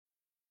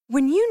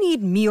When you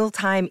need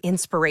mealtime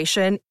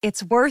inspiration,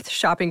 it's worth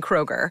shopping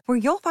Kroger, where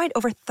you'll find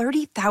over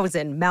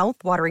 30,000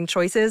 mouth-watering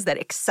choices that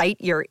excite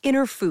your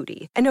inner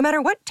foodie. And no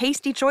matter what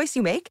tasty choice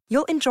you make,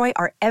 you'll enjoy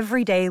our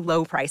everyday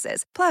low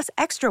prices, plus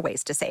extra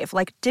ways to save,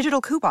 like digital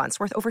coupons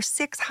worth over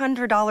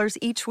 $600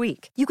 each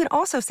week. You can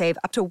also save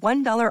up to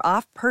 $1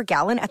 off per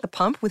gallon at the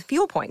pump with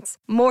fuel points.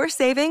 More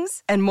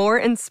savings and more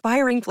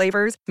inspiring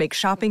flavors make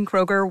shopping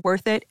Kroger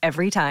worth it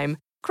every time.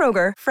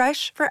 Kroger,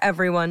 fresh for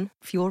everyone.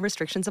 Fuel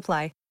restrictions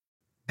apply.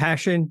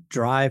 Passion,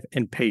 drive,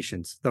 and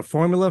patience. The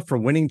formula for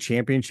winning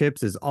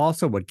championships is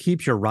also what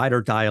keeps your ride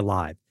or die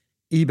alive.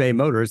 eBay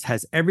Motors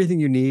has everything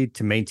you need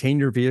to maintain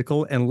your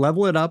vehicle and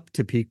level it up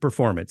to peak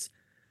performance.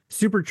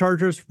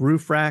 Superchargers,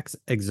 roof racks,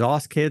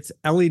 exhaust kits,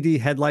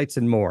 LED headlights,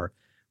 and more.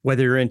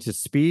 Whether you're into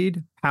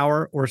speed,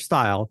 power, or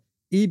style,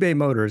 eBay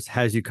Motors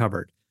has you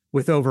covered.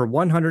 With over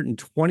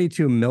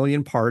 122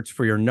 million parts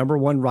for your number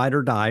one ride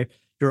or die,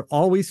 you'll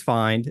always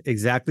find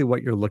exactly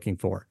what you're looking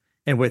for.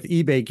 And with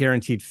eBay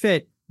Guaranteed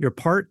Fit, your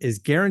part is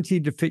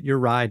guaranteed to fit your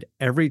ride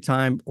every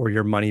time or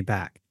your money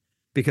back.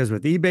 Because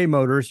with eBay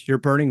Motors, you're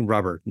burning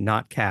rubber,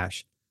 not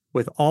cash.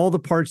 With all the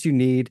parts you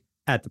need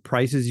at the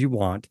prices you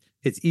want,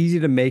 it's easy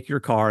to make your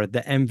car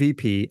the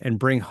MVP and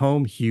bring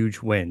home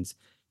huge wins.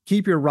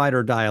 Keep your ride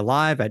or die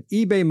alive at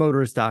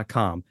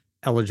ebaymotors.com.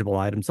 Eligible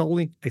items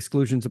only.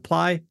 Exclusions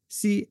apply.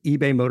 See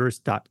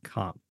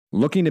ebaymotors.com.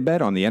 Looking to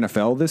bet on the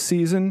NFL this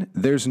season?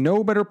 There's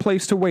no better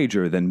place to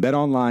wager than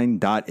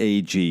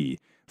betonline.ag.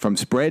 From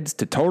spreads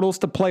to totals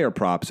to player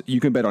props, you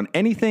can bet on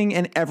anything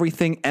and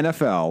everything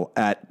NFL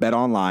at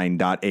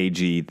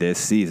betonline.ag this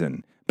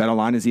season.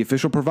 BetOnline is the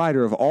official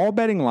provider of all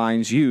betting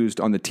lines used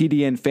on the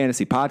TDN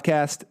Fantasy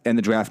Podcast and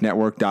the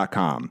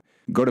DraftNetwork.com.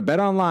 Go to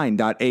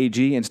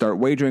betonline.ag and start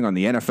wagering on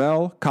the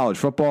NFL, college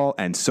football,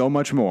 and so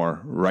much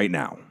more right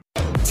now.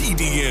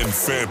 TDN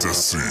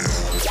Fantasy.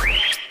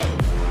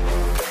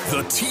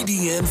 The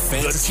TDN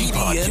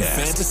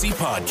Fantasy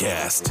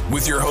Podcast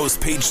with your hosts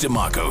Paige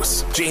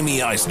DeMacos,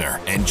 Jamie Eisner,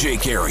 and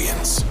Jake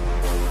Arians.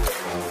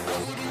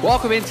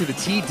 Welcome into the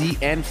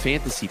TDN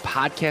Fantasy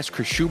Podcast.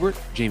 Chris Schubert,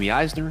 Jamie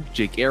Eisner,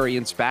 Jake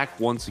Arians back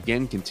once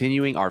again,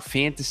 continuing our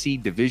fantasy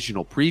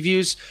divisional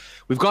previews.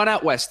 We've gone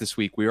out west this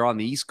week. We were on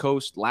the East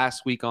Coast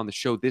last week on the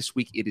show. This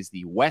week it is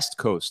the West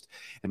Coast,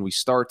 and we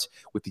start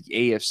with the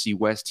AFC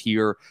West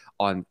here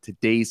on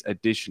today's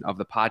edition of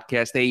the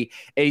podcast.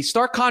 A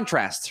stark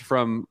contrast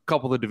from a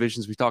couple of the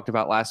divisions we talked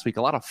about last week.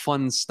 A lot of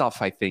fun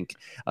stuff, I think,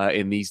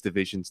 in these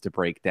divisions to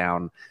break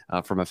down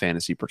from a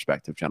fantasy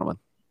perspective, gentlemen.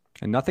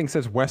 And nothing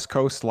says West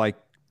Coast like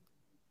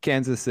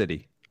Kansas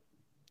City.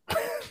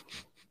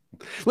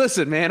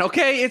 Listen, man,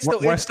 okay? It's the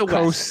West Coast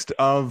West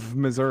of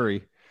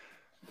Missouri.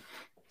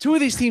 Two of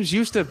these teams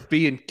used to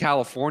be in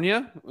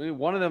California.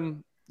 One of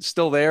them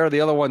still there,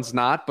 the other one's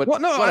not. But well,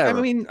 no,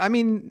 whatever. Yeah.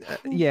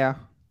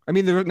 I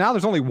mean, now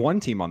there's only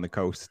one team on the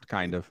coast,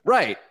 kind of.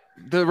 Right.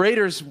 The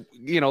Raiders,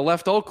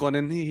 left Oakland,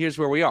 and here's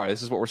where we are.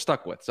 This is what we're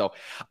stuck with. So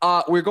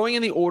we're going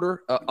in the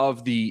order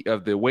of the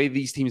way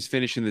these teams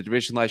finished in the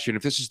division last year. And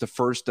if this is the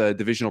first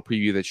divisional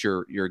preview that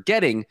you're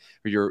getting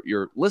or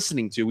you're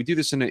listening to, we do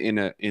this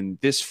in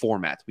this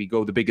format. We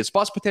go the biggest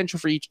bust potential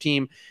for each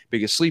team,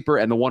 biggest sleeper,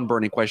 and the one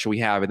burning question we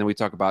have, and then we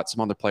talk about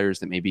some other players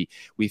that maybe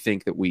we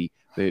think that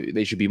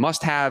they should be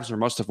must-haves or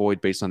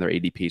must-avoid based on their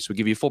ADP. So we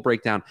give you a full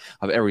breakdown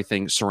of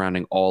everything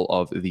surrounding all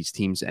of these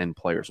teams and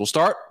players. We'll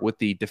start with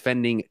the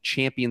defending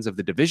champions of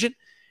the division,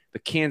 the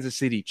Kansas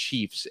City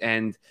Chiefs.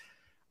 And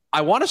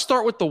I want to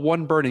start with the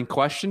one burning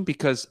question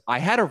because I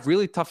had a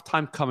really tough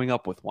time coming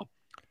up with one.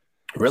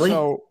 Really?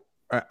 So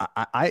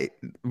I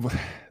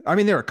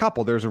mean, there are a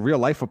couple. There's a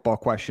real-life football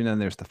question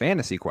and there's the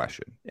fantasy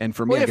question. And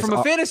for me, from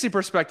a fantasy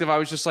perspective, I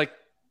was just like,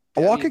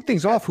 I'll kick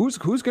things off. Who's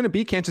going to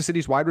be Kansas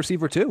City's wide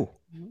receiver too?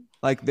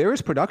 Like, there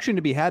is production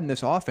to be had in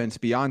this offense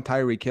beyond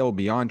Tyreek Hill,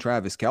 beyond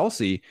Travis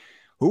Kelce.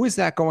 Who is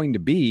that going to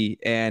be?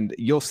 And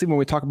you'll see when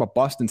we talk about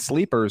bust and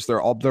sleepers, they're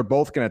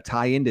both going to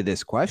tie into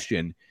this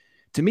question.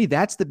 To me,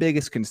 that's the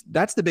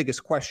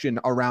biggest question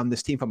around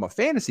this team from a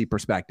fantasy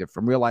perspective.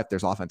 From real life,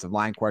 there's offensive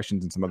line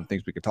questions and some other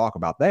things we could talk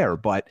about there.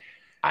 But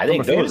I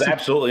think those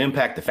absolutely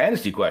impact the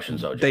fantasy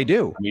questions, though. Jim. They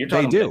do. I mean, you're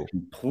talking about a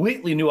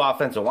completely new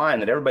offensive line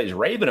that everybody's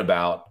raving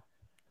about.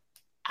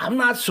 I'm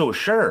not so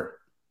sure.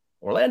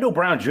 Orlando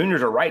Brown Jr.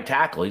 is a right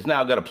tackle. He's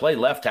now got to play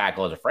left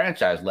tackle as a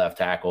franchise left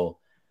tackle.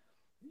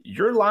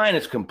 Your line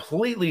is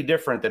completely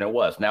different than it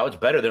was. Now it's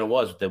better than it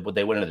was what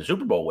they went into the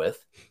Super Bowl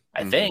with,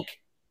 I think,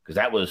 because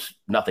that was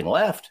nothing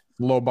left.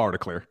 Low bar to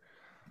clear.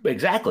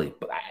 Exactly.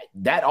 But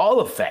that all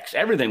affects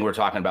everything we're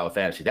talking about with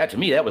fantasy. That, to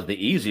me, that was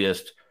the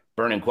easiest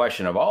burning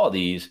question of all of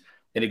these.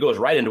 And it goes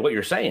right into what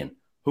you're saying.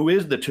 Who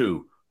is the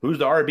two? Who's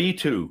the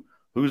RB2?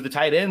 Who's the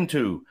tight end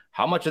two?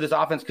 How much of this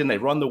offense can they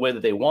run the way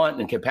that they want?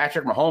 And can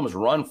Patrick Mahomes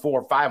run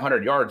 400 or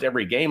 500 yards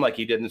every game like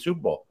he did in the Super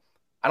Bowl?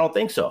 I don't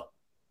think so.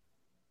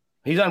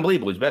 He's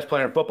unbelievable. He's the best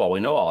player in football. We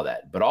know all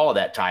that. But all of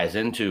that ties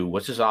into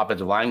what's this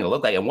offensive line going to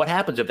look like? And what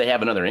happens if they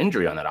have another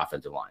injury on that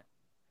offensive line?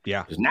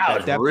 Yeah. Because now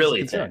it's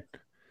really thin.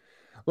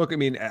 Look, I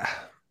mean,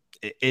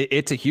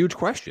 it's a huge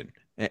question.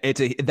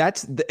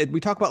 We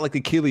talk about like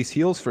Achilles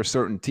heels for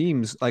certain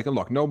teams. Like,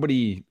 look,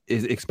 nobody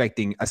is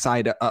expecting,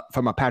 aside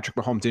from a Patrick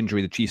Mahomes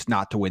injury, the Chiefs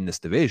not to win this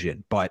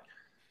division, but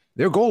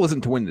their goal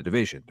isn't to win the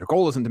division. Their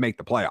goal isn't to make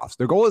the playoffs.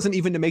 Their goal isn't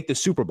even to make the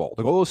Super Bowl.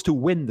 The goal is to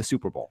win the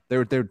Super Bowl.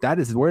 That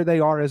is where they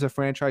are as a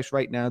franchise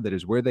right now. That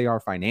is where they are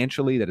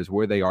financially. That is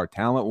where they are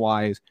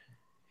talent-wise.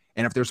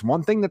 And if there's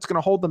one thing that's going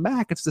to hold them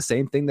back, it's the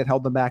same thing that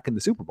held them back in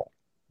the Super Bowl.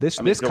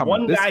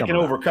 One guy can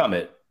overcome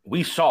it.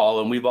 We saw,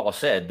 and we've all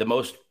said,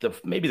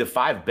 maybe the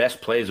 5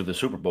 best plays of the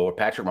Super Bowl were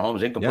Patrick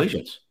Mahomes'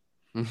 incompletions.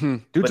 Yeah. Mm-hmm.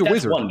 Dude's a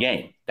wizard. One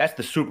game. That's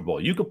the Super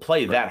Bowl. You could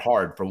play that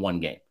hard for one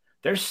game.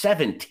 There's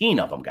 17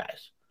 of them,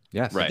 guys.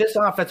 Yes. Right. If this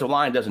offensive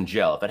line doesn't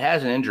gel, if it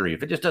has an injury,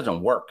 if it just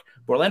doesn't work,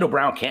 Orlando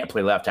Brown can't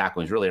play left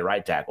tackle. He's really a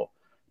right tackle.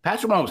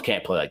 Patrick Mahomes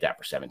can't play like that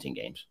for 17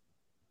 games.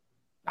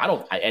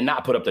 And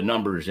not put up the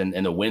numbers and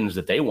the wins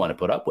that they want to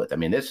put up with. I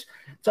mean, it's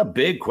a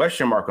big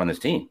question mark on this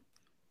team.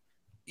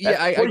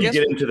 I guess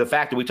you get into the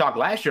fact that we talked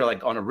last year,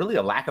 like on a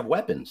lack of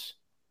weapons.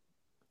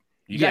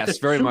 You got the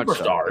very superstars, much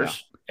so, yeah.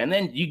 And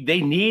then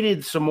they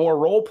needed some more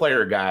role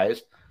player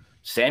guys.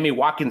 Sammy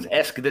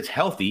Watkins-esque that's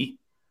healthy.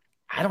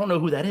 I don't know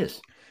who that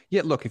is.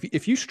 Yeah, look,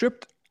 if you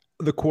stripped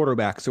the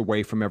quarterbacks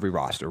away from every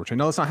roster, which I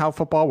know that's not how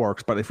football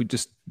works, but if we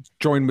just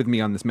join with me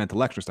on this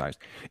mental exercise,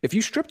 if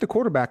you strip the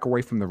quarterback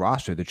away from the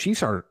roster, the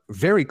Chiefs are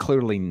very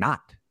clearly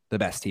not the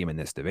best team in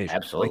this division.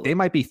 Absolutely. Like, they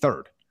might be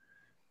third.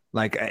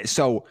 Like,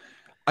 so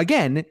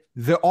again,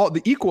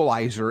 the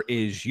equalizer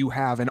is you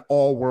have an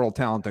all-world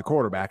talented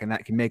quarterback, and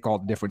that can make all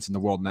the difference in the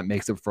world, and that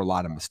makes up for a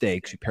lot of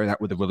mistakes. You pair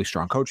that with a really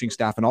strong coaching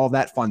staff, and all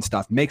that fun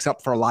stuff makes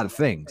up for a lot of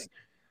things.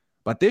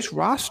 But this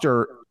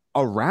roster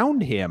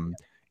around him,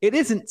 it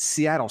isn't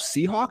Seattle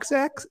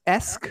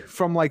Seahawks-esque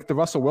from like the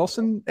Russell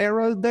Wilson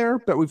era there,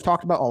 but we've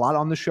talked about a lot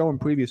on the show in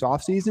previous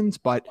off seasons,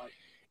 but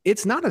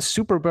it's not a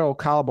Super Bowl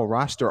caliber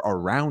roster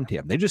around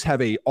him. They just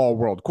have a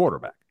all-world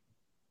quarterback.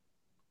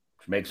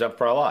 Which makes up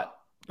for a lot.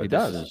 But it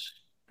does.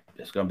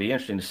 It's going to be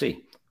interesting to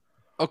see.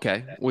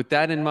 Okay. With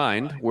that in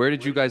mind, where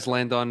did you guys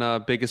land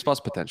on biggest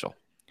bust potential?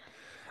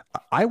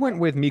 I went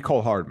with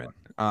Mecole Hardman.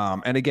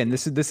 And again,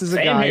 this is a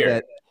Same guy here.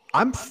 that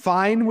I'm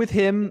fine with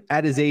him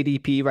at his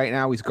ADP right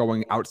now. He's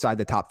going outside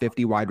the top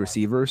 50 wide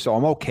receivers, so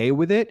I'm okay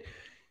with it.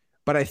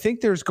 But I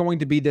think there's going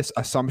to be this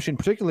assumption,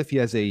 particularly if he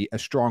has a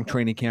strong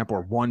training camp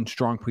or one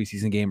strong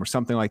preseason game or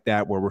something like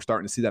that, where we're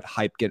starting to see that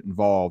hype get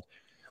involved,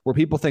 where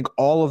people think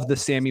all of the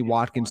Sammy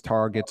Watkins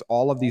targets,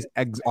 all of these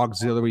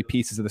auxiliary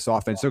pieces of this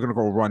offense, they're going to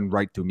go run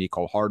right through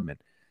Mecole Hardman.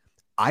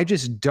 I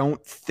just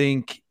don't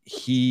think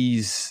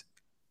he's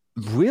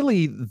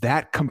really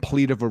that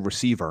complete of a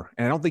receiver,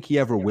 and I don't think he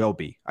ever will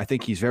be. I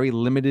think he's very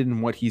limited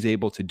in what he's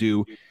able to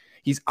do.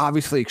 He's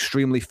obviously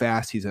extremely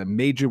fast. He's a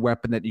major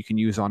weapon that you can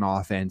use on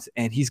offense,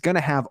 and he's going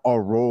to have a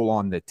role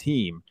on the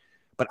team.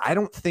 But I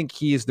don't think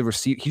he is the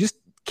receiver. He just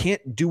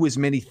can't do as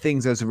many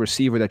things as a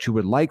receiver that you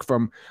would like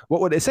from what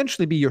would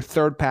essentially be your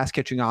third pass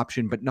catching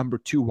option, but number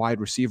 2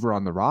 wide receiver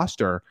on the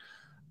roster.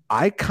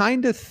 I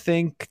kind of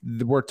think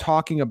we're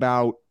talking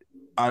about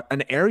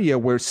an area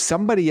where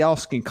somebody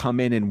else can come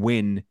in and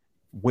win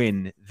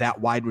that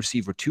wide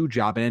receiver 2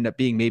 job and end up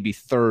being maybe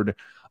third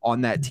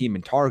on that team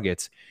in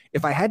targets.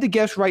 If I had to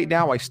guess right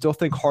now, I still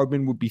think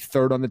Hardman would be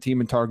third on the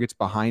team in targets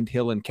behind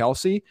Hill and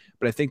Kelsey,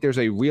 but I think there's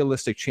a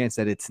realistic chance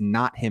that it's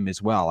not him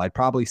as well. I'd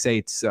probably say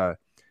it's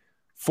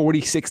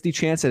 40-60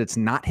 chance that it's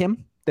not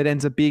him that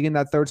ends up being in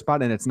that third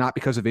spot, and it's not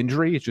because of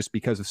injury. It's just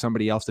because of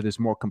somebody else that is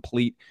more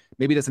complete.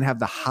 Maybe doesn't have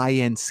the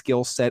high-end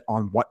skill set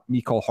on what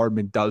Mecole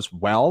Hardman does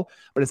well,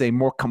 but is a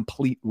more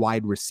complete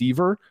wide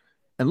receiver.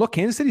 And look,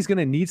 Kansas City's going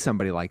to need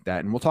somebody like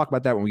that. And we'll talk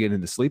about that when we get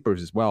into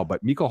sleepers as well.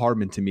 But Mecole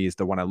Hardman, to me, is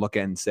the one I look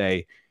at and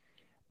say,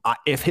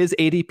 if his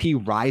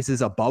ADP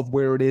rises above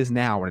where it is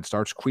now and it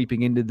starts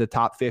creeping into the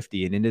top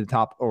 50 and into the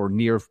top or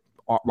near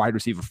wide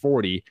receiver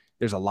 40,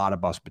 there's a lot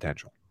of bust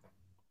potential.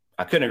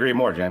 I couldn't agree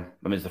more, Jim.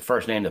 I mean, it's the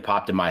first name that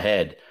popped in my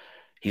head.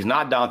 He's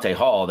not Dante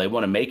Hall. They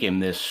want to make him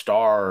this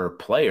star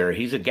player.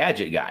 He's a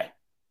gadget guy.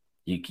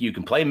 You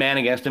can play man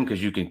against him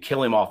because you can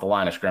kill him off the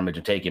line of scrimmage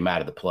and take him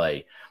out of the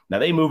play. Now,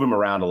 they move him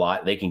around a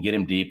lot. They can get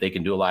him deep. They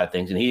can do a lot of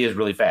things, and he is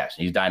really fast.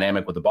 He's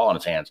dynamic with the ball in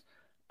his hands,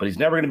 but he's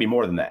never going to be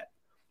more than that.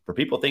 For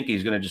people think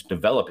he's going to just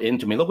develop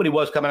into me. Look what he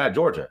was coming out of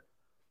Georgia.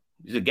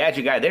 He's a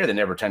gadget guy there that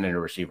never turned into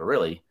a receiver,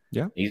 really.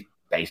 Yeah.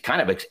 He's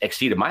kind of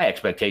exceeded my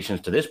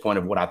expectations to this point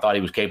of what I thought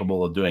he was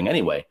capable of doing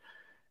anyway.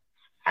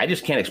 I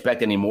just can't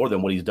expect any more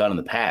than what he's done in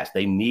the past.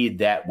 They need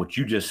that, what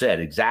you just said,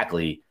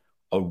 exactly,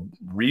 a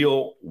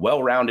real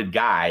well-rounded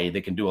guy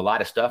that can do a lot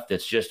of stuff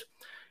that's just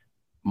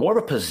more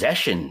of a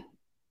possession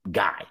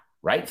guy,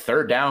 right?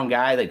 Third down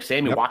guy like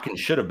Sammy Watkins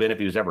should have been if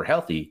he was ever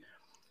healthy.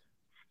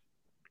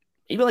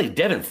 Even like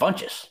Devin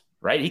Funchess,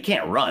 right? He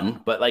can't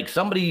run, but like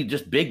somebody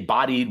just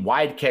big-bodied,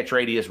 wide catch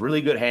radius,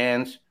 really good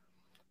hands.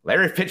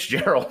 Larry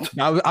Fitzgerald.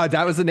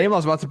 That was the name I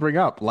was about to bring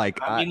up. I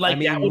mean,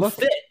 that would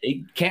fit.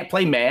 He can't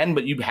play man,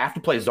 but you have to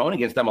play zone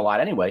against them a lot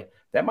anyway.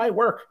 That might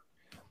work.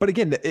 But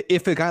again,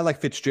 if a guy like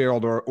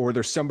Fitzgerald or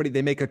there's somebody,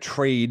 they make a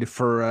trade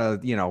for,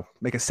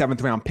 make a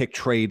 7th round pick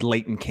trade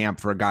late in camp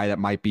for a guy that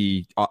might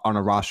be on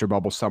a roster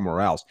bubble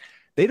somewhere else.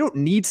 They don't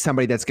need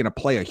somebody that's going to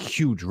play a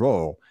huge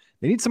role.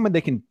 They need someone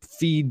they can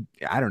feed,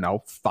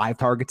 5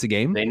 targets a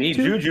game. They need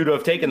Juju to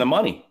have taken the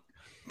money.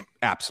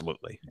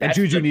 Absolutely. And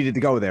Juju needed to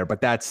go there,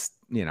 but that's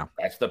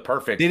the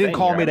perfect They didn't thing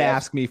call here, me to I guess.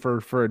 ask me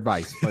for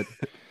advice,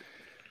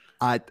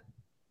 but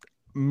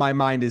my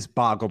mind is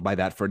boggled by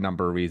that for a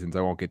number of reasons.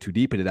 I won't get too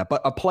deep into that.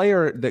 But a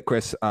player that,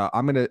 Chris,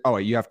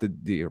 you have to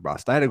do your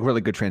bust. I had a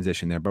really good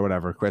transition there, but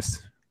whatever,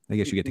 Chris. I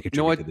guess you get to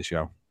contribute to the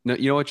show. No,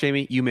 you know what,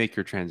 Jamie? You make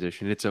your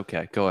transition. It's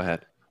okay. Go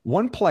ahead.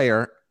 One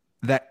player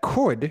that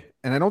could,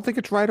 and I don't think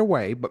it's right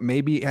away, but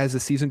maybe as the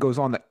season goes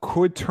on, that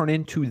could turn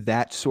into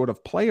that sort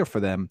of player for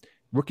them,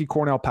 rookie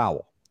Cornell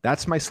Powell.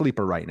 That's my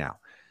sleeper right now.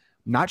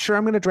 Not sure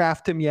I'm going to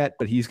draft him yet,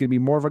 but he's going to be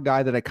more of a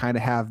guy that I kind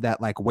of have that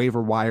like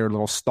waiver wire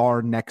little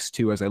star next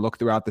to as I look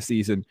throughout the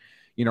season.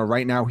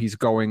 Right now he's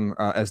going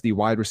as the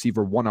wide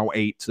receiver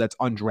 108, so that's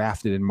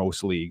undrafted in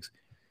most leagues.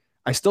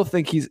 I still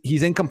think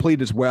he's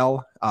incomplete as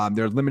well.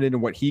 They're limited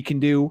in what he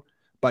can do,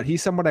 but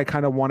he's someone I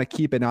kind of want to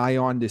keep an eye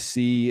on to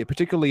see,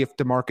 particularly if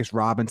Demarcus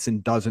Robinson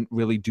doesn't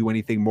really do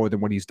anything more than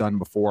what he's done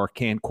before.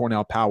 Can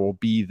Cornell Powell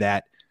be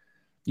that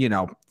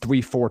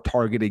 3-4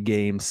 targeted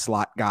game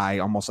slot guy,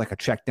 almost like a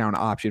check down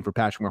option for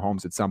Patrick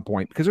Mahomes at some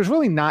point? Because there's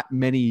really not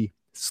many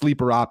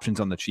sleeper options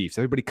on the Chiefs.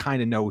 Everybody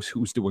kind of knows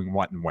who's doing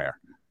what and where.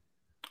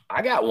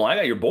 I got one. I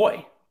got your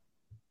boy,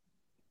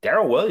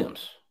 Darrell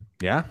Williams.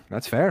 Yeah,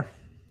 that's fair.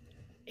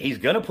 He's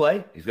going to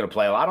play. He's going to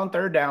play a lot on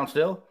third down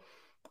still.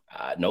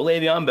 No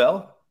Le'Veon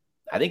Bell.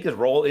 I think his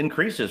role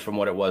increases from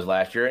what it was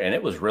last year, and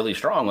it was really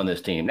strong on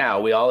this team.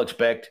 Now, we all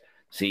expect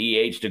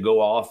CEH to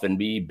go off and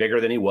be bigger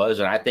than he was,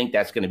 and I think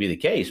that's going to be the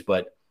case.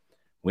 But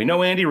we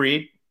know Andy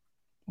Reid.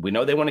 We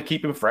know they want to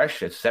keep him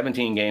fresh. It's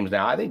 17 games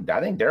now. I think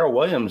Darrell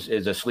Williams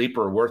is a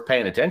sleeper worth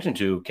paying attention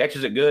to.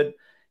 Catches it good.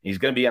 He's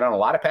going to be in on a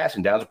lot of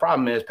passing downs. The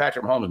problem is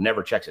Patrick Mahomes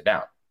never checks it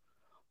down.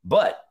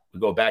 But we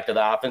go back to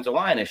the offensive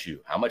line issue.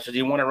 How much does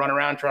he want to run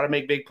around and try to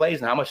make big plays,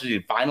 and how much has he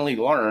finally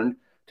learned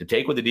to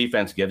take what the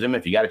defense gives him?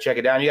 If you got to check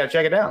it down, you got to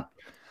check it down.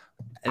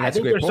 And I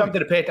think there's something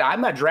to pay attention.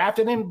 I'm not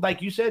drafting him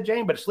like you said,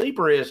 Jane, but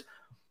sleeper is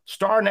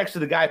star next to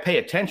the guy, pay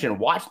attention,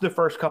 watch the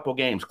first couple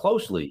games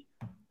closely.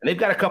 And they've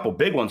got a couple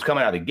big ones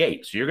coming out of the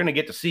gate. So you're going to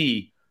get to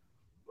see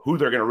who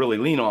they're going to really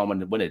lean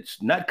on when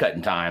it's nut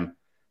cutting time.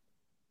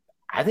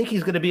 I think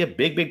he's going to be a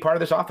big, big part of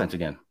this offense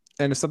again.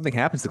 And if something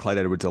happens to Clyde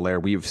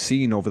Edwards-Helaire, we've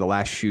seen over the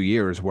last few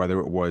years,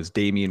 whether it was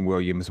Damian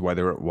Williams,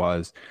 whether it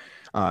was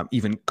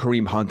even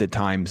Kareem Hunt at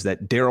times,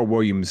 that Darrell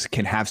Williams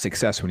can have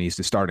success when he's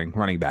the starting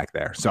running back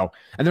there. So,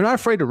 and they're not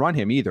afraid to run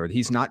him either.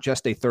 He's not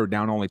just a third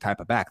down only type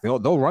of back.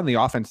 They'll run the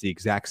offense the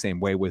exact same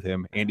way with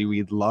him. Andy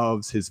Reid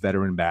loves his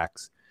veteran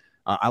backs.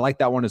 I like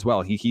that one as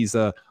well. He's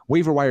a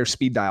waiver wire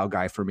speed dial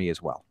guy for me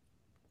as well.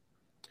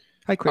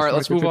 Hi, Chris. All right,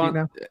 let's move on.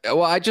 Now?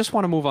 Well, I just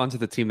want to move on to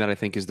the team that I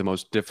think is the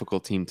most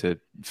difficult team to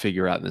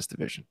figure out in this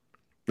division.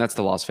 That's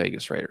the Las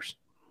Vegas Raiders.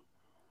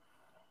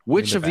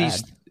 Which of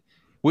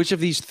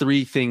these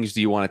three things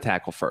do you want to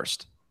tackle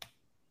first?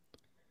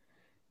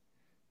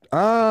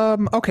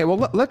 Okay,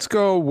 well, let's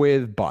go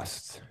with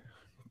busts,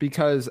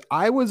 because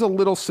I was a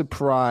little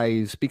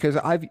surprised because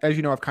as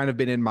you know, I've kind of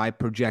been in my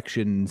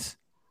projections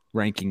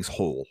rankings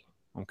hole.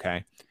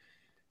 Okay.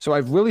 So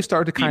I've really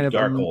started to kind of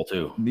dark hole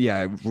too.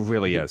 Yeah, it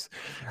really is.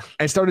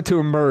 I started to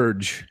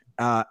emerge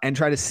and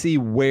try to see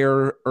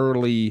where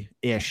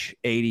early-ish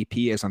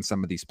ADP is on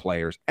some of these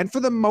players. And for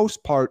the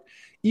most part,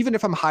 even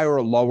if I'm higher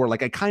or lower,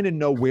 like I kind of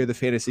know where the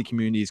fantasy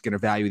community is going to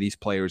value these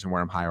players and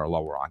where I'm higher or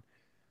lower on.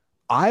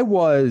 I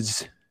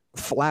was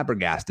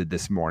flabbergasted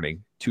this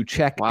morning to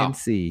check and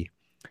see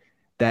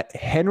that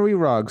Henry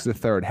Ruggs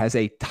III has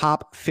a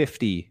top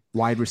 50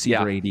 wide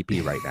receiver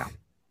ADP right now.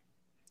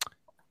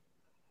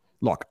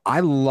 Look, I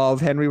love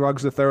Henry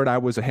Ruggs III. I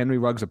was a Henry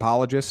Ruggs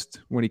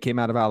apologist when he came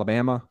out of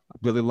Alabama. I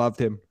really loved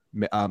him.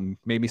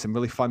 Made me some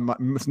really fun,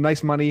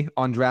 nice money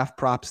on draft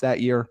props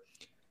that year.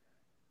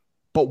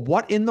 But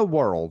what in the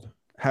world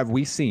have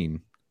we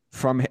seen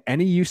from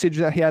any usage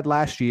that he had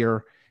last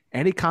year,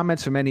 any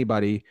comments from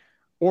anybody,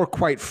 or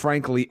quite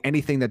frankly,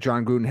 anything that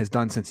John Gruden has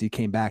done since he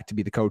came back to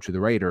be the coach of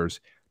the Raiders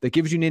that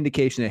gives you an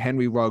indication that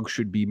Henry Ruggs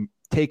should be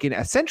taken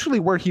essentially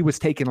where he was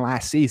taken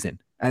last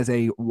season as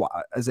a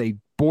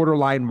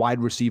borderline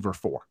wide receiver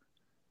 4.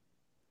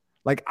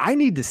 Like, I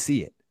need to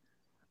see it.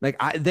 Like,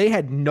 they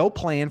had no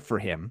plan for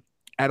him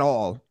at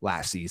all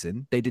last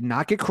season. They did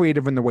not get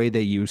creative in the way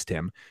they used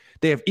him.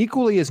 They have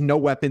equally as no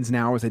weapons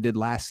now as they did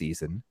last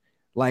season.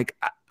 Like,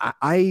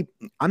 I'm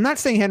not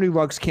saying Henry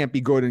Ruggs can't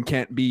be good and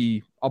can't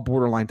be a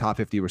borderline top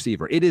 50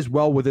 receiver. It is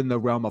well within the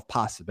realm of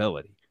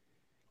possibility.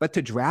 But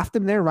to draft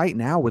him there right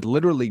now with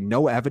literally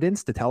no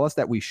evidence to tell us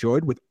that we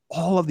should, with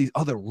all of these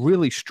other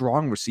really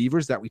strong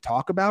receivers that we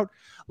talk about,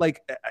 like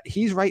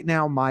he's right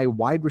now my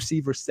wide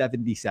receiver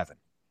 77.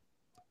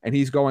 And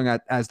he's going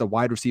as the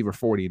wide receiver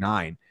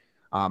 49.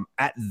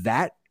 At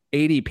that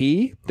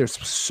ADP, there's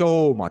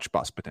so much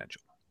bust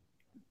potential.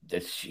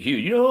 It's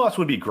huge. You know who else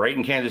would be great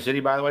in Kansas City,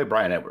 by the way?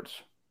 Bryan Edwards.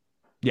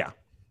 Yeah.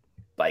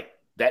 Like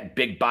that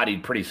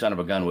big-bodied, pretty son of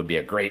a gun would be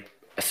a great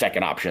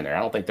second option there. I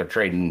don't think they're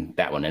trading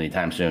that one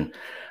anytime soon.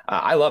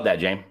 I love that,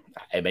 James.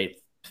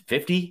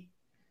 50.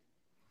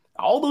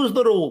 All those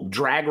little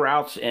drag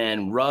routes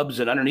and rubs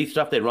and underneath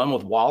stuff they run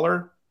with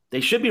Waller, they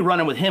should be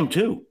running with him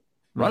too.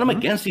 Run them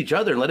against each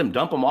other and let him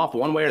dump them off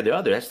one way or the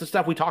other. That's the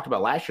stuff we talked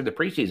about last year in the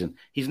preseason.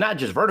 He's not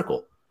just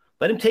vertical.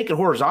 Let him take it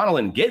horizontal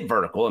and get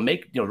vertical and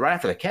make, right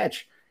after the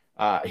catch.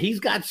 He's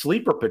got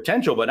sleeper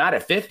potential, but not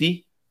at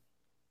 50.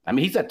 I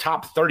mean, he's a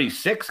top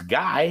 36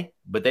 guy,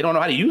 but they don't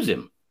know how to use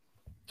him.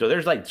 So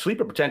there's like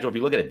sleeper potential if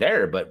you look at it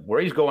there, but where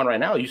he's going right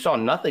now, you saw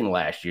nothing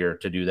last year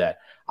to do that.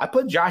 I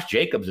put Josh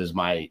Jacobs as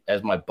my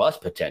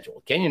bust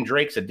potential. Kenyon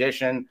Drake's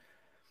addition,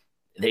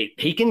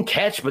 he can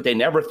catch, but they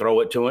never throw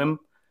it to him.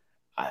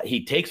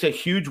 He takes a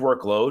huge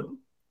workload,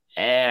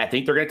 and I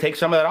think they're going to take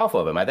some of that off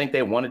of him. I think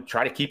they want to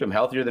try to keep him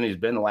healthier than he's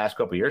been the last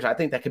couple of years. I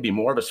think that could be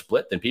more of a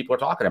split than people are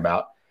talking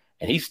about,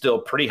 and he's still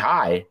pretty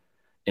high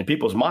in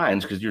people's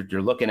minds because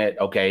you're looking at,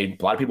 okay,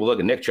 a lot of people look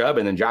at Nick Chubb,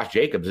 and then Josh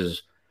Jacobs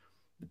is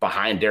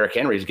behind Derrick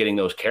Henry is getting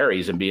those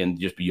carries and being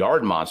just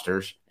yard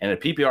monsters. And in a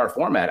PPR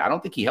format, I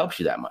don't think he helps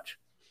you that much.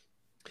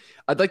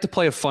 I'd like to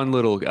play a fun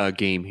little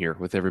game here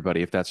with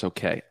everybody, if that's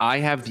okay. I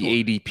have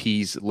the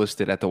ADPs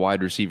listed at the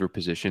wide receiver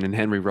position, and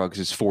Henry Ruggs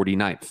is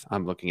 49th.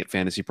 I'm looking at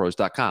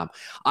fantasypros.com.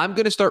 I'm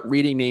going to start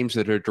reading names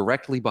that are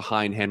directly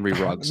behind Henry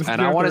Ruggs, and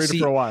I want to see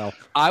for a while.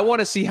 I want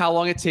to see how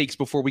long it takes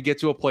before we get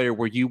to a player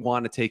where you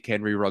want to take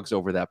Henry Ruggs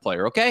over that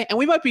player, okay? And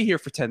we might be here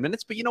for 10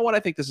 minutes, but you know what? I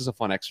think this is a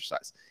fun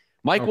exercise.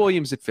 Mike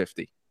Williams at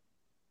 50.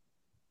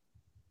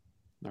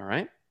 All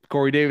right.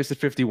 Corey Davis at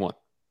 51.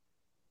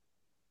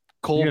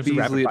 Cole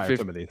Beasley at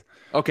 50.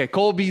 Okay,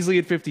 Cole Beasley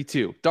at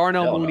 52.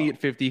 Darnell Mooney at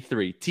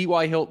 53.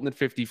 T.Y. Hilton at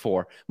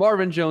 54.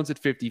 Marvin Jones at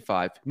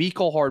 55.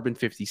 Mecole Hardman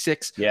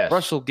 56. Yes.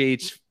 Russell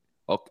Gage.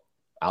 Okay.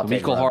 I'll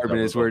take Mecole Hardman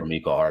is where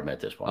Mecole Hardman at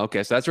this point.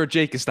 Okay, so that's where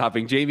Jake is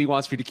stopping. Jamie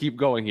wants me to keep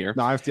going here.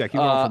 No, keep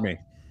going for me.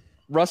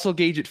 Russell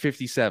Gage at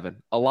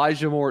 57.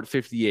 Elijah Moore at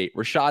 58.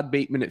 Rashad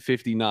Bateman at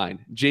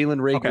 59. Jalen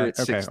Reagor at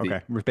 60.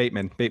 Okay.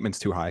 Bateman's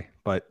too high,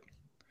 but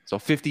so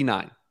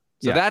 59.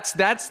 So that's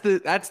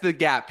the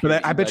gap.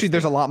 But I bet you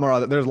there's a lot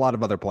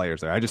of other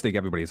players there. I just think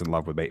everybody's in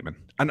love with Bateman.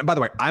 And by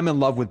the way, I'm in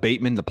love with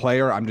Bateman, the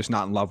player. I'm just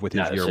not in love with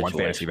his year one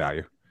fantasy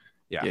value.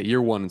 Yeah,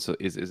 year one is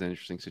an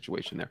interesting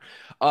situation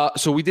there.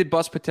 So we did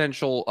bust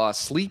potential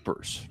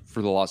sleepers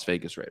for the Las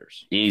Vegas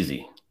Raiders.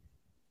 Easy.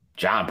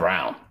 John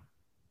Brown.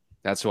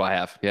 That's who I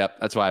have. Yep,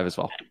 that's who I have as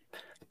well.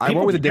 I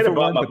went with a different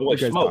one. My boy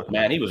Smoke,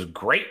 man. He was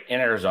great in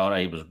Arizona.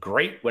 He was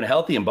great when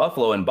healthy in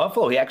Buffalo. In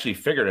Buffalo, he actually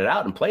figured it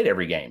out and played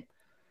every game.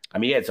 I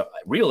mean, he had some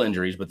real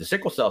injuries, but the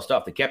sickle cell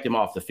stuff that kept him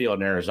off the field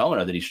in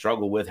Arizona that he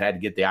struggled with, had to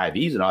get the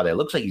IVs and all that,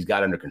 looks like he's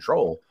got under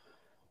control.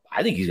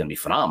 I think he's going to be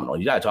phenomenal.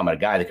 You got to talk about a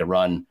guy that can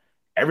run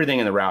everything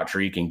in the route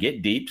tree, can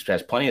get deep,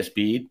 has plenty of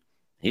speed.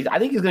 I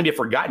think he's going to be a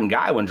forgotten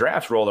guy when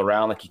drafts roll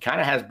around, like he kind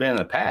of has been in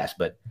the past.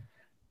 But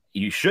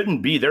you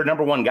shouldn't be their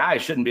number one guy.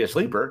 Shouldn't be a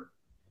sleeper,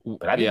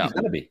 but I think he's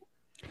going to be.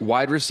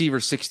 Wide receiver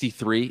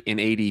 63 in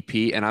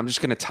ADP, and I'm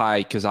just going to tie,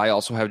 because I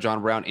also have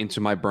John Brown,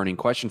 into my burning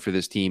question for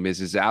this team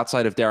is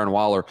outside of Darren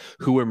Waller,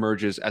 who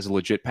emerges as a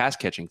legit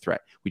pass-catching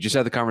threat? We just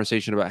had the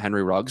conversation about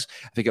Henry Ruggs.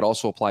 I think it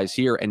also applies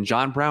here, and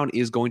John Brown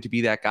is going to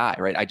be that guy,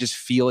 right? I just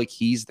feel like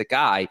he's the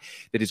guy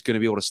that is going to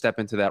be able to step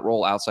into that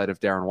role outside of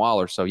Darren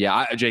Waller. So,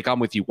 yeah, Jake,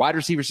 I'm with you. Wide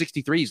receiver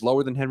 63 is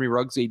lower than Henry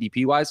Ruggs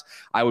ADP-wise.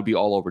 I would be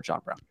all over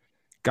John Brown.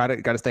 Got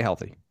to stay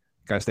healthy.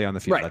 Got to stay on the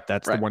field. Right,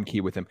 that's the one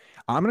key with him.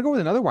 I'm going to go with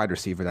another wide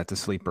receiver that's a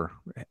sleeper,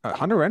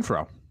 Hunter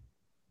Renfrow.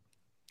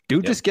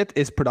 Dude just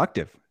is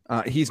productive.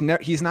 He's not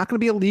going to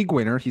be a league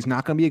winner. He's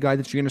not going to be a guy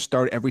that you're going to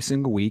start every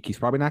single week. He's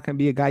probably not going to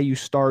be a guy you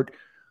start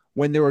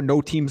when there are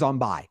no teams on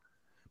bye.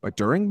 But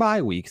during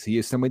bye weeks, he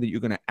is somebody that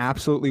you're going to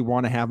absolutely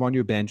want to have on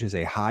your bench as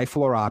a high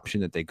floor option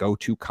that they go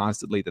to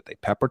constantly, that they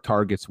pepper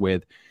targets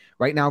with.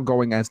 Right now,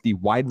 going as the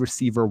wide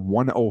receiver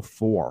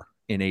 104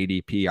 in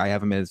ADP. I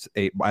have him as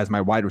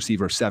my wide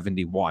receiver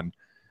 71.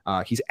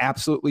 He's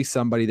absolutely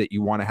somebody that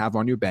you want to have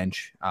on your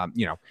bench.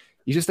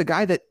 He's just a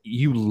guy that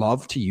you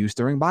love to use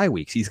during bye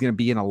weeks. He's going to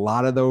be in a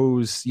lot of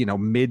those,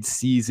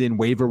 mid-season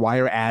waiver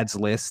wire ads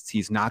lists.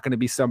 He's not going to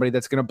be somebody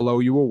that's going to blow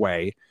you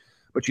away.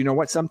 But you know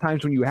what?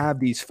 Sometimes when you have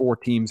these 4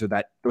 teams or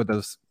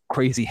those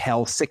crazy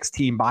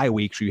 6-team bye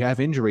weeks where you have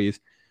injuries,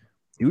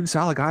 dude's a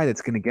solid guy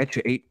that's going to get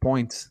you 8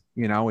 points.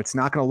 It's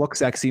not going to look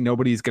sexy.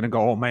 Nobody's going to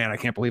go, oh man, I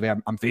can't believe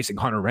I'm facing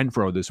Hunter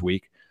Renfrow this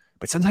week.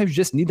 But sometimes you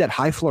just need that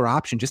high floor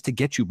option just to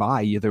get you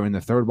by, either in the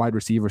third wide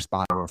receiver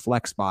spot or a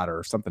flex spot, or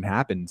if something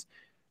happens.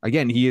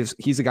 Again,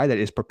 he's a guy that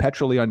is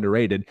perpetually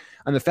underrated.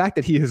 And the fact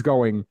that he is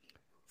going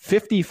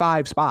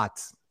 55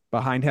 spots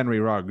behind Henry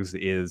Ruggs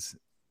is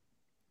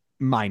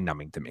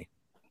mind-numbing to me.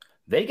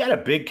 They got a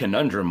big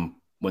conundrum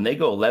when they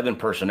go 11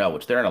 personnel,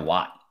 which they're in a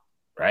lot,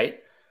 right?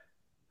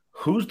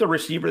 Who's the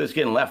receiver that's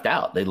getting left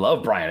out? They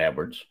love Bryan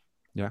Edwards.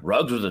 Yeah.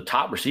 Ruggs was a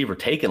top receiver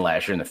taken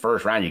last year in the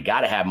first round. You got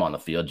to have him on the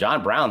field.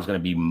 John Brown's going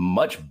to be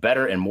much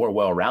better and more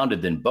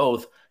well-rounded than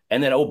both.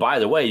 And then, oh, by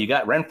the way, you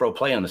got Renfrow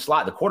playing in the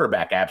slot. The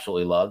quarterback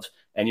absolutely loves.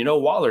 And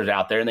Waller's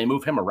out there, and they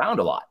move him around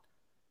a lot.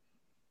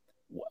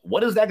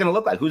 What is that going to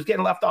look like? Who's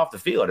getting left off the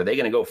field? Are they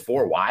going to go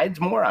 4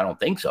 wides more? I don't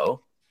think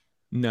so.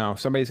 No,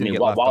 somebody's I going to mean,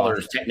 get left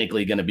Waller's off.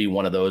 technically going to be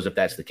one of those if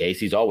that's the case.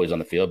 He's always on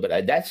the field,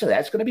 but that's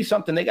going to be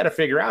something they got to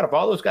figure out. If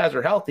all those guys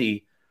are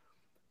healthy,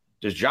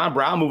 does John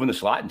Brown move in the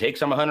slot and take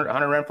some of Hunter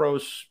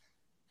Renfro's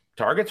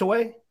targets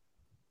away?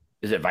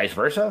 Is it vice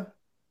versa?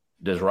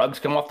 Does Ruggs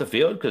come off the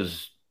field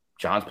because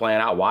John's playing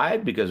out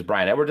wide because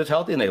Brian Edwards is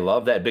healthy and they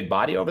love that big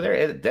body over there?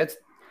 It's going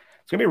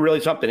to be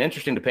really something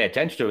interesting to pay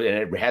attention to,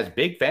 and it has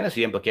big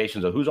fantasy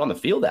implications of who's on the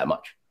field that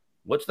much.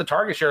 What's the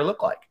target share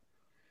look like?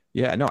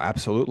 Yeah, no,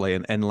 absolutely.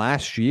 And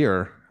last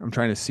year, I'm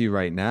trying to see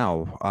right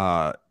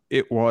now,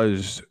 it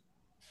was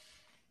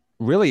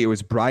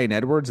Brian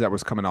Edwards that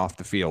was coming off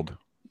the field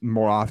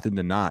more often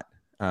than not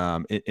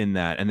in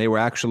that. And they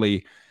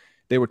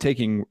were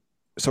taking,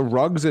 so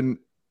Ruggs and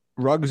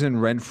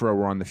Renfrow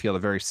were on the field a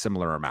very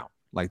similar amount.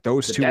 Like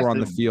those two were on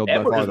the field.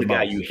 Edwards is the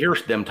guy you hear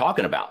them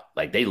talking about.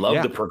 Like they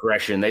love the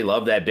progression. They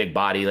love that big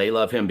body. They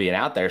love him being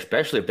out there,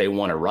 especially if they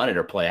want to run it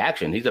or play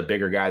action. He's a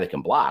bigger guy that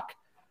can block.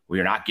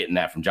 We're not getting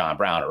that from John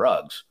Brown or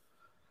Ruggs.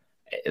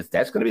 It's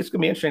going to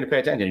be interesting to pay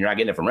attention. You're not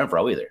getting it from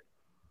Renfrow either.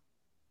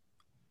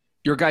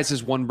 Your guys'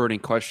 is one burning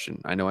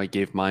question. I know I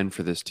gave mine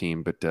for this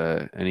team, but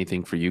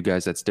anything for you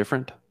guys that's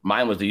different?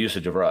 Mine was the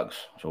usage of Ruggs.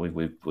 So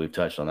we've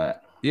touched on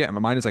that. Yeah, my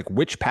mind is like,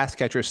 which pass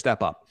catchers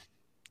step up?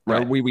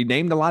 Right. We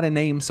named a lot of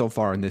names so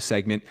far in this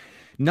segment.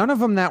 None of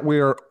them that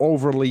we're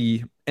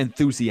overly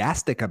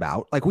enthusiastic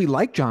about. Like we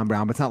like John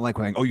Brown, but it's not like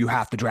we're like, oh, you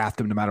have to draft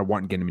him no matter what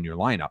and get him in your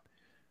lineup.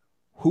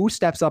 Who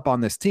steps up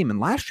on this team? And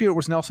last year it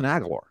was Nelson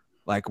Aguilar.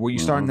 Like were you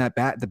starting the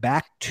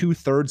back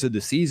 2/3 of the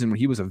season when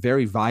he was a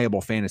very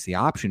viable fantasy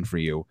option for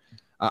you?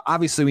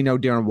 Obviously, we know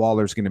Darren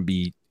Waller is going to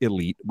be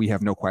elite. We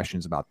have no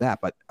questions about that.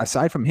 But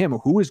aside from him,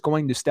 who is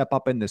going to step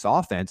up in this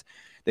offense?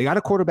 They got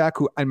a quarterback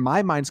who, in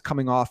my mind, is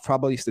coming off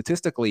probably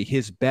statistically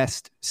his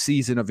best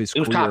season of his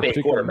career. He was top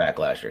 8 quarterback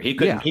last year. He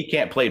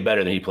can't play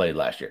better than he played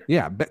last year.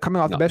 Yeah, but coming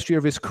off the best year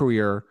of his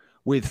career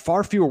with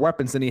far fewer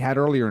weapons than he had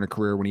earlier in a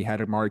career when he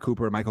had Amari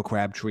Cooper and Michael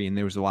Crabtree, and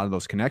there was a lot of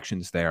those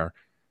connections there.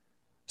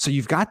 So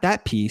you've got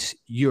that piece.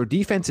 Your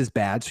defense is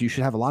bad, so you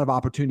should have a lot of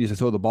opportunities to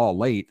throw the ball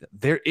late.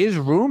 There is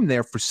room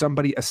there for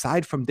somebody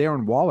aside from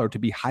Darren Waller to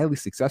be highly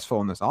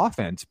successful in this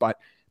offense, but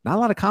not a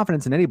lot of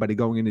confidence in anybody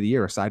going into the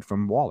year aside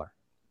from Waller.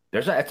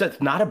 It's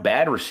not a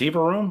bad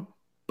receiver room,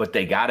 but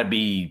they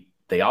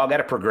all got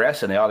to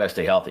progress and they all got to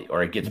stay healthy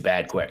or it gets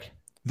bad quick.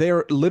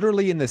 They're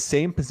literally in the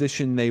same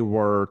position they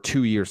were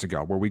 2 years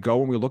ago, where we go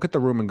and we look at the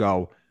room and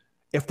go,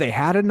 if they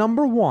had a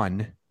number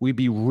one, we'd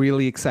be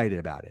really excited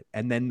about it.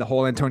 And then the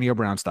whole Antonio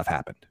Brown stuff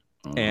happened.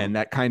 And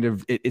that kind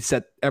of, it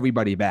set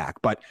everybody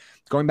back. But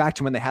going back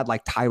to when they had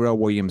like Tyrell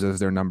Williams as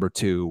their number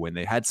two, when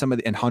they had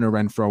and Hunter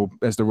Renfrow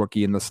as the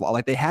rookie in the slot,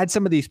 like they had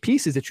some of these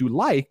pieces that you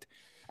liked.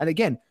 And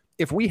again,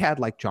 if we had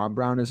like John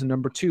Brown as a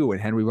number two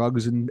and Henry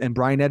Ruggs and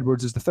Brian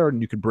Edwards as the third,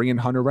 and you could bring in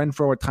Hunter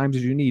Renfrow at times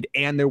as you need,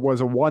 and there was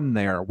a one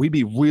there, we'd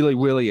be really,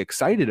 really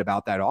excited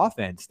about that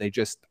offense. They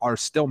just are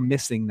still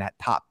missing that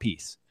top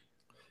piece.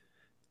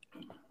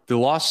 The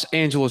Los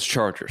Angeles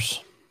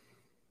Chargers.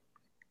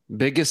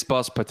 Biggest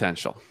bust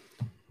potential.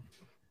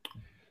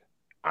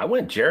 I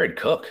went Jared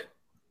Cook.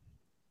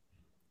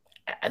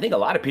 I think a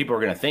lot of people are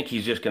going to think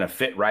he's just going to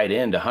fit right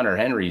into Hunter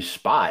Henry's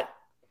spot.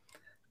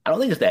 I don't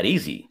think it's that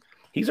easy.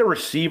 He's a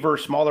receiver,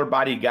 smaller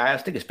body guy. I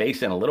stick his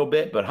face in a little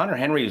bit, but Hunter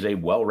Henry is a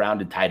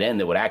well-rounded tight end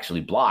that would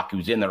actually block,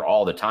 who's in there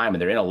all the time,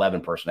 and they're in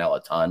 11 personnel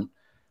a ton.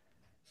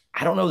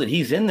 I don't know that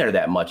he's in there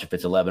that much if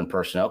it's 11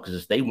 personnel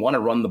because they want to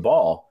run the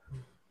ball.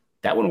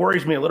 That one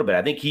worries me a little bit.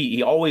 I think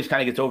he always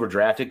kind of gets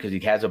overdrafted because he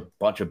has a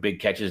bunch of big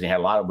catches and he had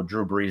a lot with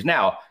Drew Brees.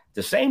 Now, at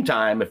the same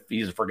time, if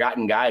he's a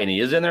forgotten guy and he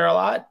is in there a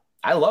lot,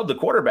 I love the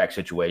quarterback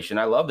situation.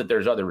 I love that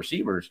there's other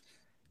receivers.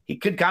 He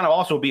could kind of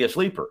also be a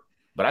sleeper,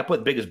 but I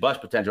put biggest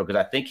bust potential because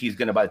I think he's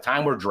going to, by the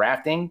time we're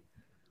drafting,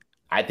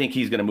 I think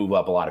he's going to move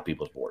up a lot of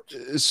people's boards.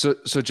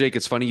 So Jake,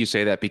 it's funny you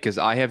say that because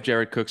I have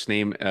Jared Cook's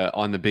name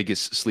on the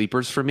biggest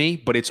sleepers for me,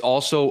 but it's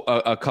also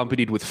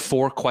accompanied with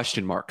 4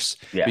 question marks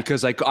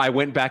because I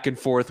went back and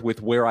forth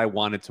with where I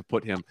wanted to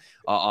put him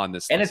on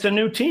this and list. It's a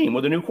new team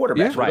with a new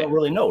quarterback. So we don't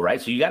really know,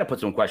 right? So you got to put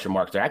some question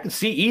marks there. I can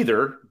see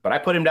either, but I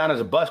put him down as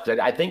a bust because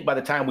I think by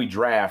the time we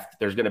draft,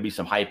 there's going to be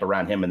some hype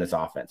around him in this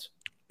offense.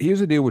 Here's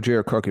the deal with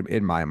Jared Cook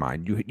in my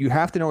mind. You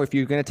have to know if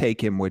you're going to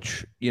take him,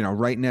 which,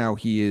 right now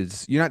you're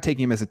not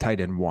taking him as a tight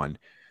end 1.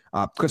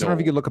 Because I don't know if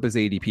you can look up his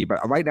ADP,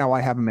 but right now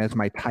I have him as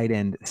my tight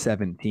end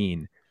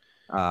 17.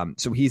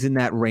 So he's in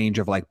that range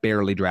of like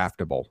barely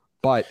draftable.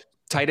 But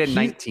tight end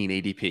 19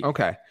 ADP.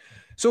 Okay.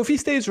 So if he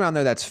stays around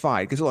there, that's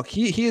fine. Because look,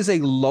 he is a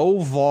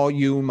low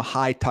volume,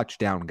 high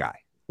touchdown guy.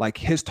 Like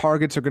his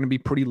targets are going to be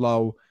pretty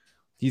low.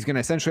 He's going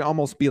to essentially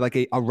almost be like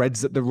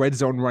the red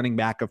zone running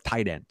back of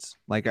tight ends.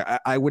 Like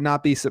I would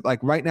not be like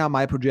right now.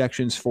 My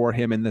projections for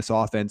him in this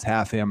offense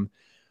have him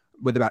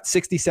with about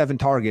 67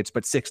 targets,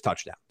 but 6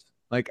 touchdowns.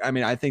 Like, I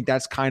mean, I think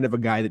that's kind of a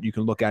guy that you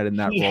can look at in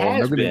that role. He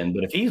has been,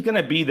 but if he's going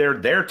to be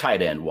their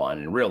tight end 1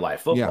 in real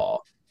life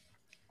football,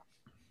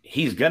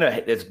 he's going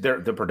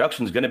to, the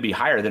production's going to be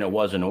higher than it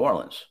was in New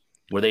Orleans,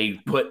 where they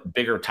put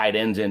bigger tight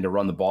ends in to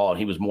run the ball. And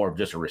he was more of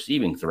just a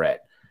receiving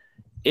threat.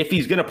 if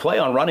he's going to play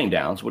on running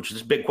downs, which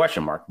is a big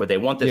question mark, but they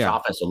want this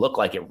offense to look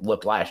like it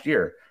looked last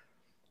year,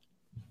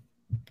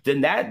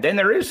 then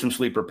there is some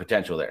sleeper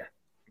potential there.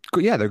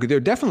 Yeah, there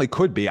definitely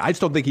could be. I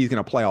just don't think he's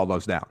going to play all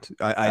those downs.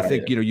 I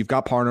think, you've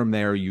got Parham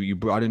there. You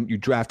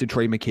drafted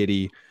Trey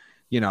McKitty.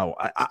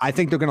 I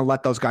think they're going to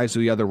let those guys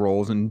do the other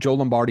roles. And Joe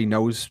Lombardi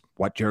knows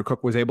what Jared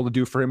Cook was able to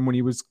do for him when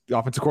he was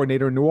offensive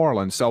coordinator in New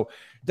Orleans. So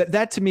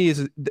that to me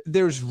is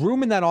there's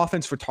room in that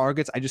offense for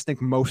targets. I just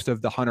think most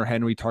of the Hunter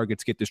Henry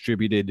targets get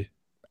distributed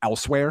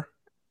elsewhere,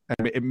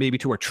 maybe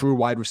to a true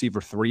wide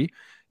receiver 3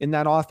 in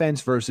that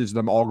offense versus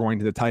them all going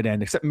to the tight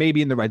end, except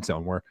maybe in the red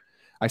zone where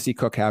I see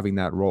Cook having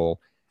that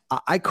role.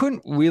 I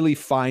couldn't really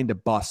find a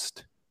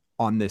bust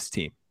on this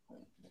team,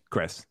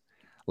 Chris.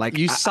 Like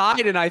you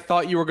sighed, and I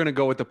thought you were going to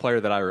go with the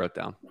player that I wrote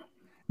down.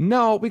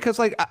 No, because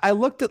I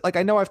looked at,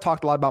 I know I've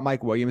talked a lot about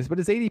Mike Williams, but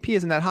his ADP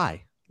isn't that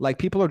high. Like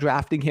people are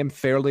drafting him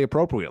fairly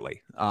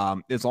appropriately,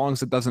 as long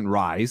as it doesn't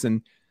rise.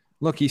 And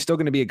look, he's still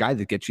going to be a guy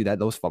that gets you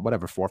those 4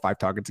 or 5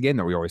 targets again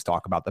that we always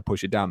talk about that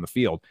push it down the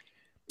field.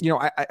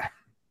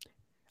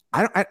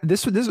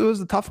 This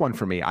was a tough one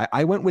for me.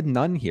 I went with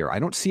none here. I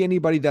don't see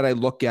anybody that I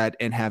look at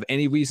and have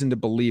any reason to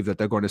believe that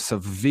they're going to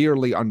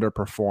severely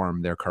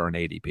underperform their current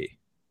ADP.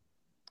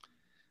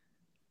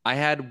 I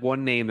had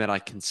one name that I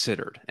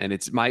considered, and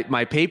it's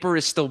my paper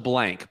is still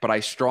blank, but I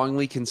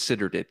strongly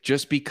considered it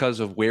just because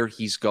of where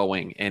he's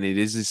going, and it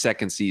is his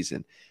second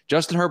season.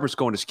 Justin Herbert's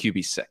going as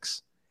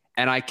QB6,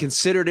 and I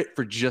considered it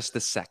for just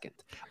a second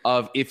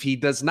of if he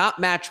does not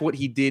match what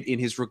he did in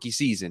his rookie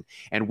season,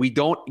 and we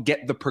don't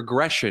get the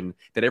progression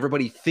that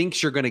everybody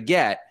thinks you're going to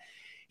get,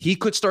 he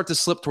could start to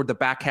slip toward the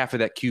back half of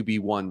that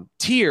QB1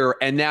 tier,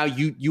 and now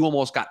you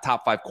almost got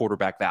top 5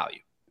 quarterback value.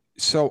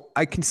 So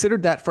I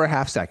considered that for a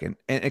half second,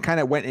 and it kind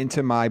of went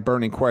into my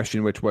burning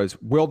question, which was,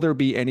 will there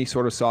be any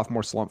sort of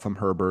sophomore slump from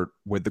Herbert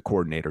with the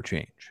coordinator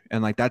change?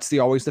 And that's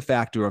always the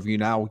factor of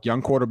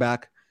young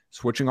quarterback,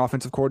 switching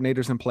offensive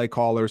coordinators and play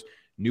callers,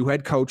 new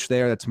head coach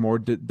there that's more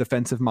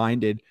defensive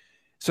minded.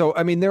 So,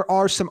 I mean, there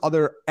are some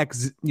other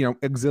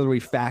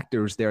auxiliary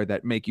factors there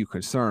that make you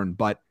concerned,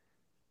 but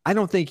I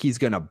don't think he's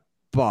going to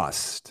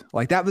bust.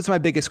 That was my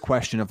biggest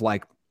question of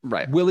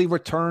will he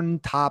return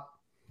top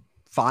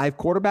 5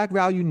 quarterback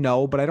value?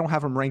 No, but I don't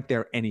have him ranked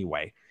there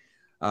anyway.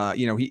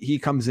 He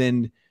comes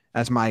in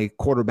as my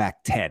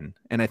quarterback 10,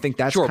 and I think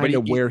that's kind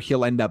of where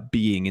he'll end up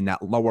being in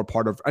that lower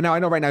part of. Now I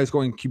know right now he's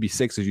going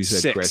QB6, as you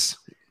said, 6. Chris.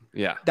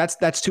 Yeah,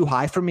 that's too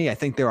high for me. I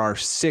think there are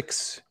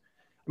 6.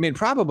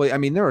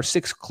 There are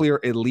 6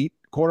 clear elite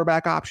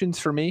quarterback options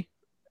for me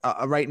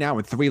right now,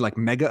 and 3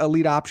 mega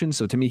elite options.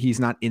 So to me, he's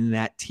not in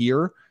that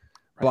tier,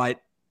 but.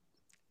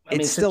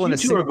 It's still in a.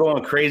 You are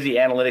going crazy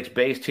analytics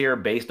based here,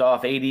 based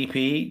off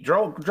ADP.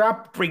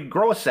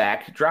 Grow a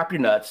sack, drop your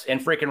nuts, and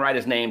freaking write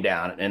his name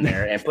down in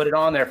there and put it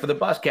on there for the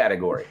bust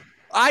category.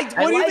 What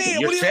do you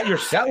mean? You're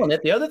selling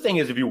it. The other thing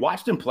is, if you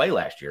watched him play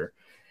last year,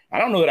 I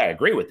don't know that I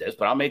agree with this,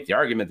 but I'll make the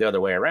argument the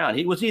other way around.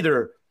 He was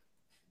either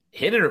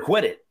hit it or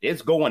quit it.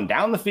 It's going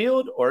down the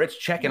field or it's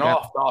checking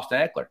off Austin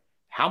Eckler.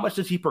 How much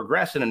does he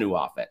progress in a new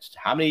offense?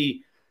 How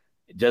many?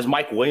 Does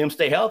Mike Williams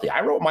stay healthy?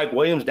 I wrote Mike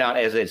Williams down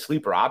as a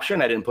sleeper option.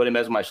 I didn't put him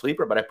as my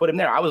sleeper, but I put him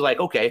there. I was like,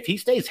 okay, if he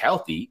stays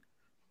healthy,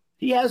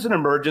 he has an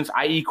emergence,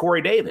 i.e.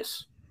 Corey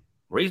Davis,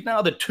 where he's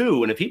now the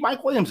 2. And if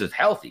Mike Williams is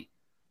healthy,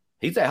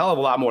 he's a hell of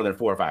a lot more than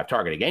 4 or 5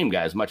 target a game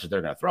guy, as much as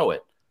they're going to throw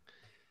it.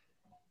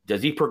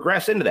 Does he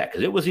progress into that?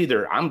 Because it was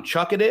either I'm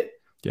chucking it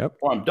or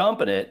I'm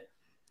dumping it.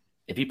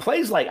 If he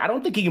plays I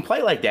don't think he can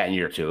play like that in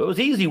year 2. It was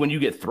easy when you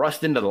get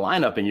thrust into the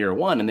lineup in year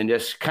 1 and then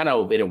just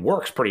it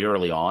works pretty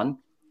early on.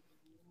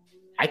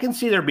 I can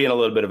see there being a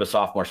little bit of a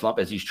sophomore slump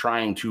as he's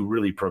trying to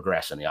really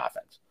progress in the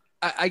offense.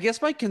 I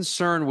guess my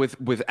concern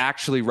with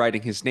actually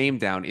writing his name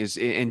down is,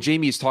 and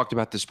Jamie's talked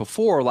about this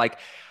before,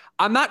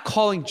 I'm not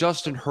calling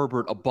Justin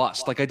Herbert a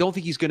bust. I don't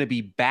think he's going to be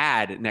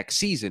bad next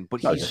season,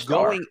 but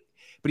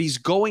he's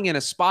going in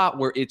a spot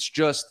where it's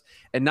just,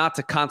 and not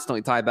to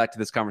constantly tie back to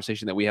this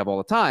conversation that we have all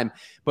the time,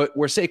 but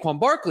where Saquon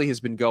Barkley has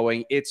been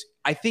going,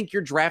 I think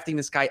you're drafting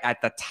this guy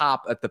at the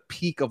top, at the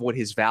peak of what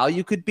his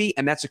value could be.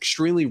 And that's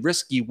extremely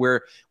risky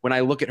where when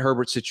I look at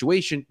Herbert's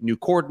situation, new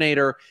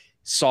coordinator,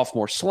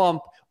 sophomore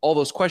slump, all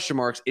those question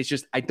marks, it's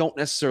just, I don't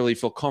necessarily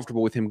feel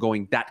comfortable with him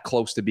going that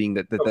close to being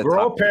the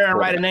grow a pair and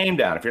write a name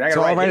down. If you're not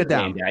going to write it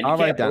down, I'll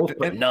write it down.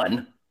 Put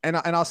none. And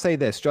I'll say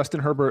this, Justin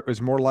Herbert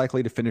is more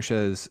likely to finish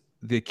as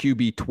the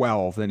QB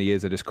 12 than he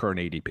is at his current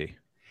ADP.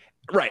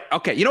 Right.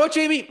 Okay. You know what,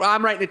 Jamie?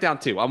 I'm writing it down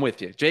too. I'm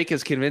with you. Jake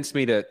has convinced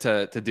me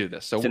to do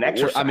this. So it's an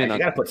exercise. You got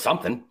to put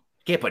something. You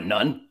can't put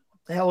none. What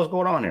the hell is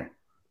going on here?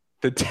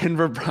 The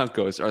Denver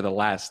Broncos are the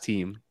last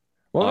team.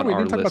 Well, we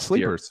didn't talk about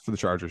sleepers for the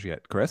Chargers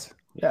yet, Chris.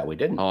 Yeah, we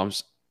didn't. Oh,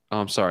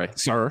 I'm sorry,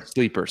 sir.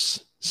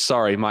 Sleepers.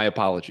 Sorry, my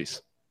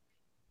apologies.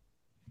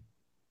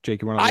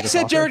 Jake, you want to? I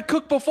said Jared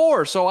Cook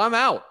before, so I'm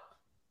out.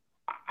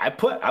 I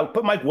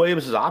put Mike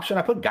Williams as option.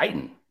 I put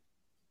Guyton.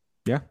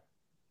 Yeah.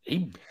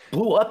 He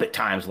blew up at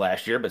times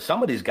last year, but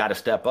somebody's got to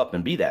step up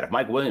and be that. If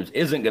Mike Williams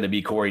isn't going to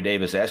be Corey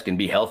Davis-esque and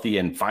be healthy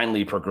and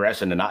finally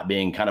progress into not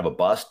being kind of a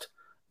bust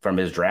from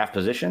his draft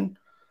position,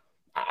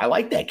 I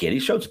like that kid. He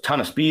showed a ton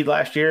of speed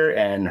last year,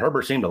 and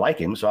Herbert seemed to like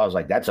him. So I was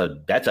like, that's a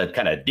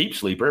kind of deep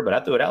sleeper, but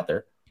I threw it out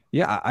there.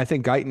 Yeah, I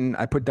think Guyton,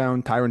 I put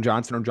down Tyron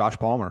Johnson or Josh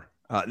Palmer.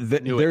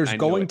 There's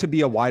going to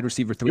be a wide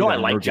receiver 3. I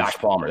like Josh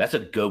Palmer. That's a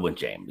good one,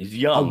 James. He's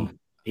young.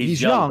 He's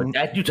young.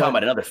 But you talking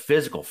about another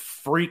physical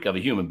freak of a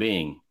human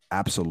being.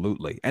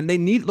 Absolutely. And they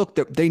need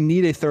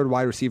a third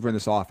wide receiver in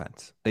this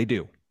offense. They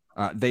do.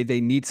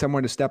 They need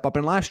someone to step up.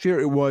 And last year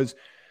it was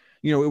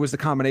the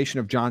combination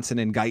of Johnson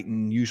and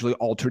Guyton, usually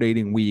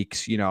alternating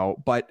weeks,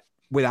 but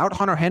without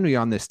Hunter Henry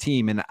on this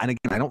team, and again,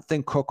 I don't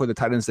think Cook or the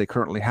tight ends they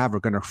currently have are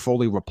going to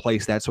fully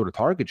replace that sort of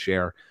target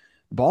share.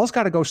 The ball's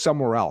got to go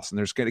somewhere else, and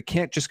it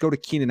can't just go to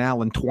Keenan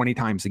Allen 20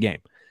 times a game.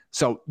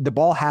 So the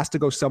ball has to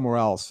go somewhere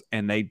else,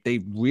 and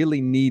they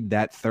really need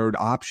that third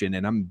option.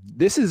 And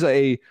this is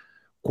a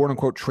quote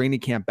unquote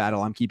training camp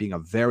battle I'm keeping a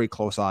very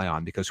close eye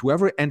on, because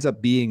whoever ends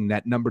up being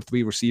that number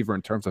 3 receiver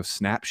in terms of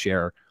snap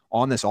share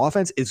on this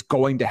offense is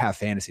going to have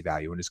fantasy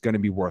value and is going to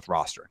be worth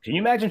roster. Can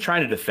you imagine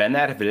trying to defend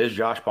that if it is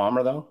Josh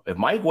Palmer, though? If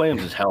Mike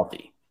Williams is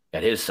healthy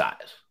at his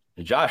size,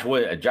 and Josh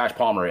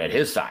Palmer at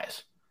his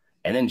size,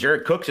 and then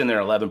Jared Cook's in their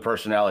 11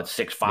 personnel at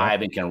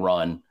 6'5" and can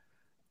run,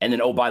 and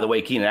then, oh, by the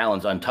way, Keenan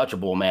Allen's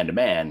untouchable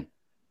man-to-man,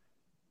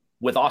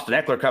 with Austin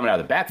Eckler coming out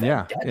of the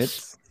backfield,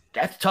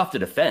 that's tough to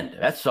defend.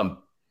 That's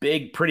some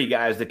big, pretty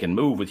guys that can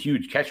move with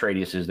huge catch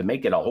radiuses to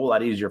make it a whole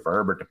lot easier for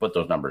Herbert to put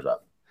those numbers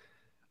up.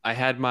 I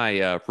had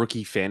my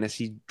rookie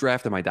fantasy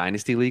draft in my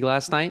dynasty league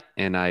last night,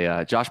 and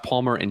Josh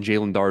Palmer and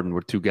Jalen Darden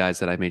were 2 guys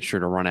that I made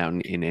sure to run out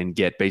and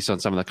get based on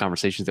some of the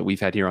conversations that we've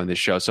had here on this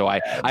show. So I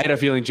had a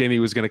feeling Jamie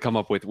was going to come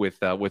up with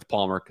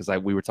Palmer, because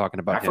we were talking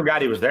about him. I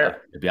forgot he was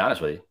there, to be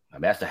honest with you. I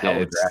mean, that's a hell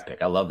of a draft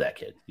pick. I love that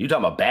kid. You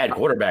talking about bad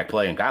quarterback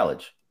play in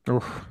college.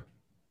 Oof.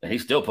 And he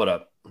still put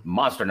up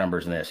monster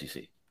numbers in the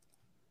SEC.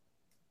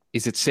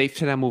 Is it safe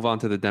to now move on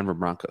to the Denver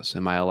Broncos?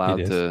 Am I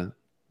allowed to?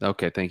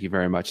 Okay, thank you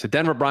very much. The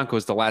Denver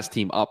Broncos, the last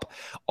team up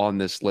on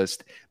this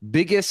list.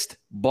 Biggest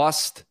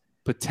bust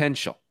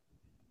potential.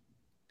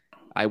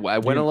 I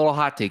went a little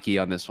hot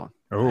takey on this one.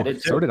 Oh,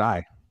 so did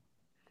I.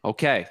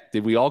 Okay.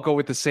 Did we all go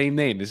with the same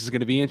name? This is going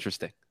to be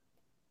interesting.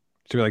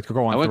 Do we like to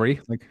go on 3?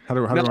 Like, how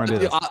do we want to do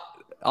this?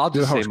 I'll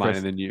just say mine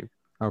and then you.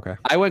 Okay.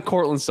 I went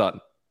Courtland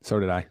Sutton. So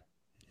did I.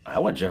 I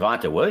went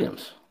Javonte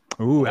Williams.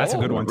 Ooh, that's a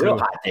good one, real too.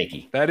 Hot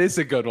takey. That is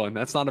a good one.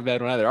 That's not a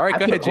bad one either. All right,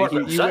 go ahead,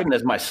 Jake. Sutton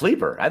is my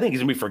sleeper. I think he's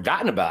going to be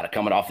forgotten about it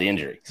coming off the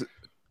injury.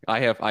 I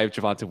have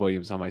Javonte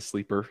Williams on my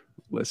sleeper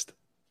list.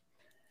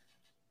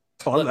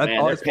 I'll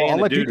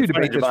let you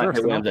debate this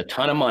first. Williams a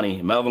ton of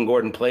money. Melvin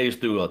Gordon plays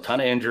through a ton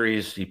of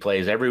injuries. He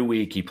plays every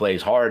week. He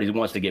plays hard. He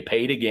wants to get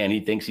paid again. He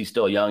thinks he's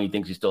still young. He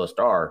thinks he's still a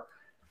star.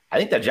 I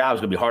think that job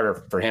is going to be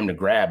harder for him to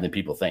grab than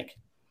people think.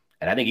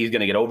 And I think he's going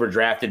to get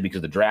overdrafted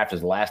because the draft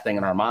is the last thing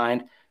in our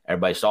mind.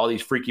 Everybody saw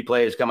these freaky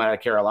plays come out of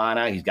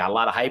Carolina. He's got a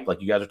lot of hype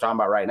like you guys are talking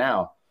about right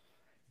now.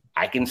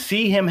 I can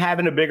see him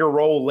having a bigger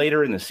role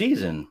later in the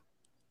season.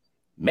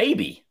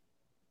 Maybe.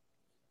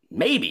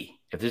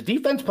 If this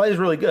defense plays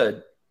really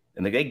good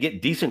and they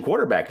get decent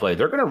quarterback play,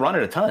 they're going to run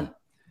it a ton.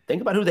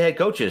 Think about who the head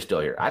coach is still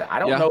here. I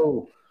don't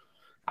know.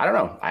 I don't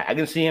know. I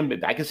can see him.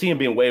 I can see him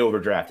being way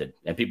overdrafted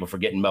and people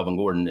forgetting Melvin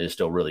Gordon is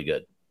still really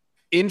good.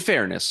 In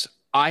fairness,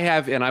 I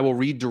have, and I will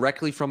read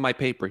directly from my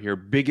paper here,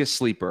 biggest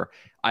sleeper.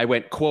 I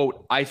went,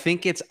 quote, I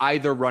think it's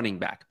either running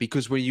back,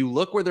 because when you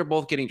look where they're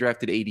both getting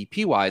drafted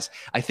ADP wise,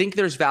 I think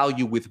there's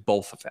value with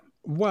both of them.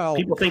 Well,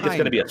 people think it's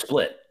going to be a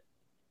split.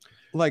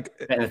 Like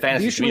in the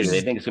fantasy community,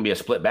 they think it's going to be a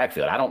split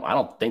backfield. I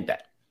don't think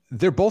that.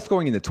 They're both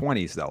going in the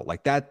 20s though.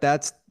 Like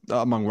that's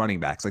among running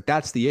backs. Like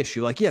that's the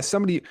issue. Like, yes,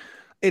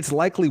 it's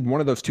likely one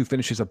of those 2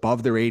 finishes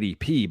above their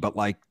ADP, but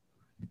like,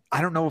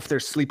 I don't know if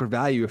there's sleeper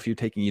value if you're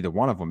taking either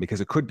one of them, because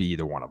it could be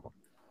either one of them.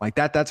 Like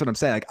that's what I'm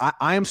saying. Like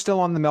I am still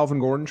on the Melvin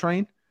Gordon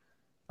train,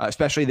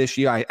 especially this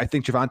year. I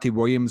think Javonte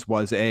Williams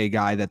was a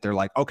guy that they're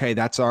like, okay,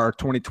 that's our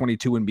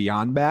 2022 and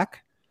beyond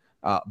back.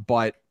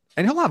 And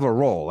he'll have a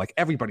role. Like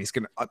everybody's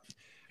going to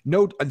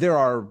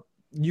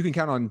you can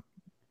count on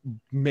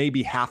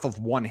maybe half of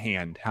one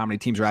hand how many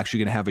teams are actually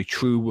going to have a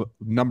true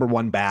number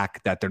 1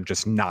 back that they're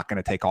just not going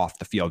to take off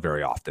the field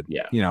very often.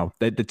 Yeah.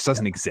 That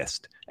doesn't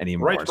exist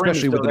anymore,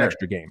 especially with an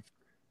extra game.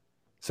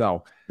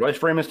 So Royce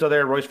Freeman's still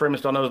there. Royce Freeman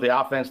still knows the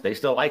offense. They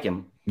still like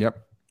him.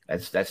 Yep.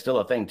 That's still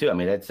a thing too. I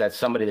mean, that's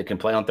somebody that can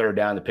play on third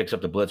down, that picks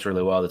up the blitz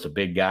really well. That's a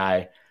big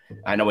guy.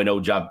 I know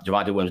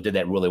Javonte Williams did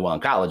that really well in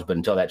college, but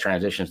until that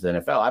transitions to the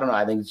NFL, I don't know.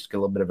 I think it's a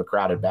little bit of a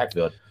crowded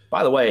backfield.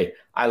 By the way,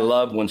 I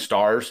love when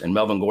stars, and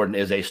Melvin Gordon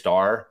is a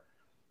star,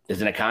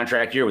 is in a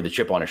contract year with a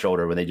chip on his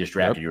shoulder when they just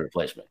drafted your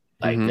replacement.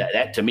 Like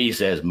that to me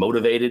says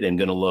motivated and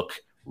going to look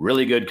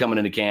really good coming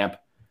into camp.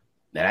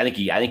 And I think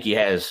he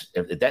has,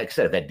 if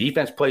that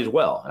defense plays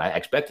well, and I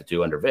expect it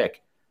to under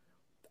Vic,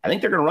 I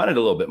think they're going to run it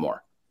a little bit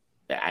more.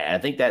 I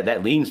think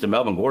that leans to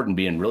Melvin Gordon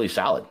being really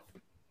solid.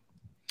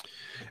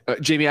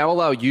 Jamie, I will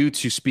allow you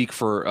to speak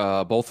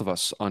for both of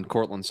us on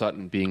Courtland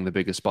Sutton being the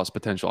biggest bust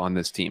potential on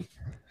this team.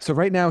 So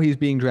right now he's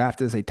being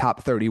drafted as a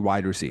top 30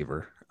 wide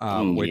receiver,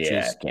 which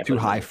is too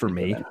high for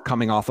me,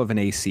 coming off of an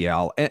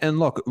ACL. And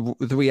look,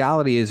 the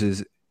reality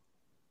is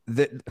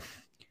that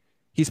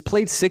He's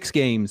played 6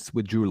 games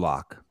with Drew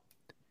Lock,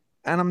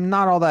 and I'm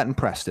not all that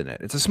impressed in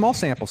it. It's a small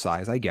sample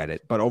size, I get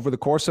it, but over the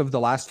course of the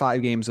last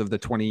 5 games of the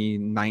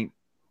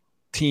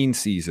 2019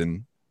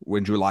 season,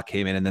 when Drew Lock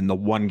came in, and then the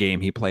 1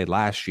 game he played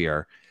last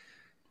year,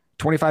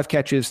 25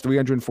 catches,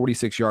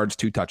 346 yards,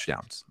 2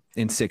 touchdowns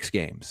in 6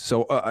 games.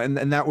 So,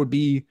 and that would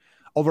be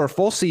over a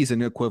full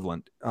season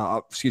equivalent,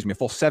 a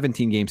full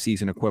 17-game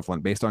season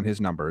equivalent based on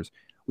his numbers.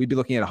 We'd be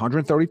looking at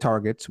 130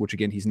 targets, which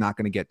again, he's not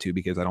going to get to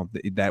because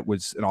that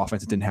was an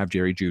offense that didn't have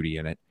Jerry Jeudy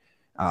in it.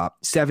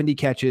 70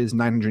 catches,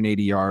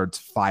 980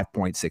 yards,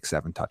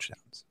 5.67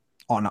 touchdowns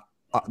on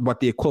what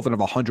the equivalent of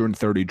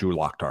 130 Drew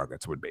Lock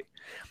targets would be.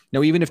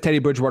 Now, even if Teddy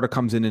Bridgewater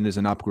comes in and is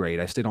an upgrade,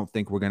 I still don't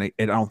think I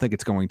don't think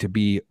it's going to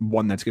be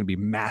one that's going to be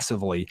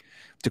massively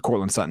to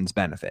Courtland Sutton's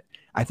benefit.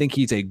 I think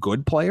he's a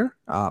good player.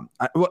 I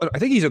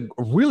think he's a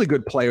really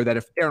good player that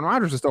if Aaron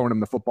Rodgers is throwing him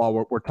the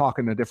football, we're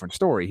talking a different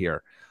story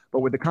here.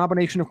 But with the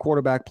combination of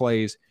quarterback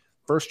plays,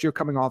 first year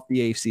coming off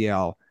the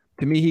ACL,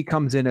 to me, he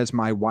comes in as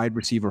my wide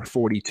receiver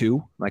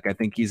 42. Like, I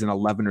think he's an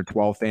 11 or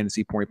 12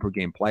 fantasy point per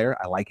game player.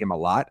 I like him a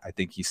lot. I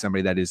think he's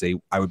somebody that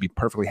I would be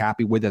perfectly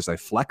happy with as a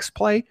flex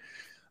play.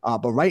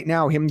 But right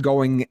now, him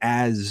going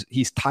as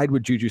he's tied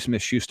with Juju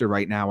Smith-Schuster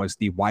right now as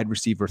the wide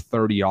receiver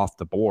 30 off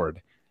the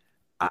board.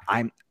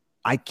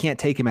 I can't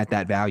take him at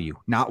that value.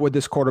 Not with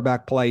this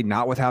quarterback play,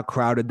 not with how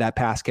crowded that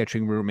pass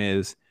catching room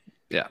is.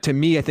 Yeah. To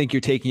me, I think you're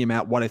taking him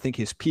at what I think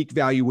his peak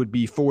value would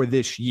be for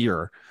this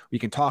year. We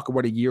can talk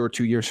about a year or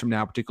 2 years from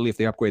now, particularly if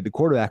they upgrade the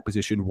quarterback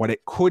position, what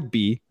it could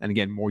be. And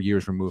again, more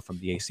years removed from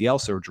the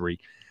ACL surgery.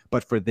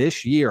 But for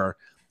this year,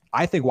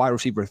 I think wide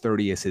receiver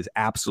 30 is his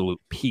absolute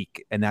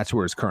peak, and that's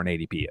where his current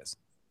ADP is.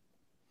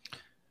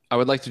 I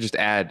would like to just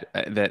add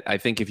that I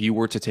think if you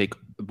were to take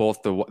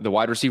both the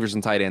wide receivers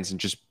and tight ends and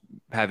just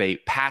have a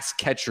pass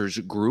catchers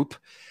group,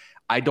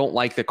 I don't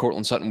like that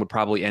Courtland Sutton would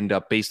probably end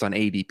up, based on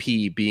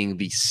ADP, being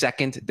the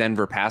 2nd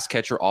Denver pass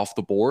catcher off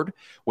the board,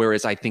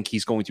 whereas I think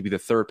he's going to be the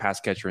 3rd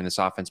pass catcher in this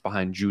offense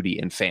behind Jeudy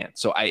and Fant.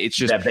 So it's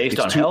just is that based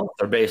on health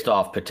or based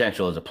off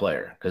potential as a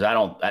player?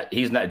 Because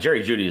he's not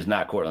Jerry Jeudy is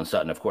not Courtland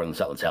Sutton if Courtland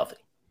Sutton's healthy.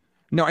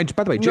 No, and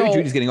by the way, Jerry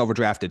Jeudy's getting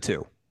overdrafted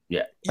too.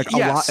 Yeah, a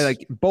lot.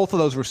 Like both of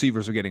those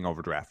receivers are getting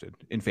overdrafted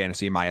in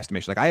fantasy, in my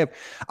estimation. Like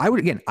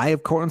I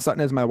have Courtland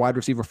Sutton as my wide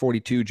receiver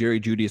 42. Jerry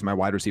Jeudy is my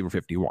wide receiver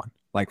 51.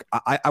 Like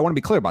I want to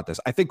be clear about this.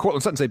 I think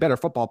Courtland Sutton's a better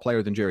football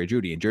player than Jerry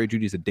Jeudy, and Jerry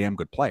Judy's a damn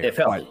good player. If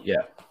healthy,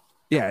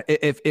 yeah.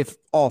 If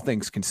all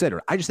things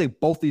considered, I just think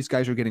both these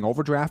guys are getting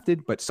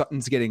overdrafted, but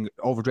Sutton's getting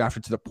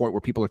overdrafted to the point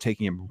where people are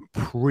taking him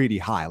pretty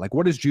high. Like,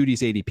 what is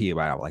Judy's ADP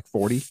about? Like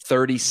 40,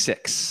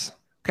 36.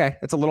 Okay,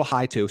 that's a little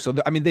high too. So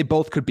they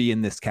both could be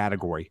in this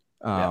category.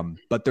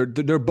 But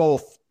they're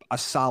both a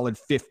solid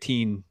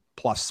 15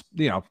 plus,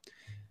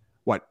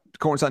 what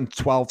Courtland Sutton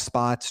 12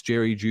 spots,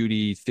 Jerry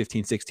Jeudy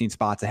 15, 16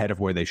 spots ahead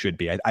of where they should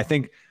be. I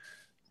think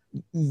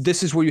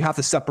this is where you have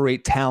to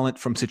separate talent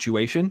from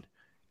situation.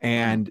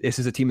 And this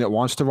is a team that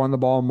wants to run the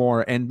ball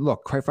more. And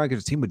look, quite frankly,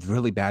 it's a team with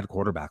really bad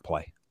quarterback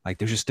play. Like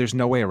there's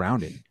no way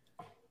around it.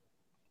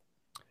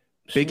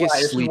 This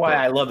is why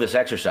I love this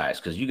exercise,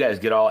 because you guys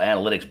get all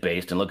analytics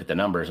based and look at the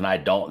numbers, and I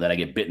don't. And then I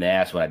get bit in the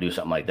ass when I do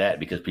something like that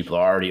because people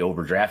are already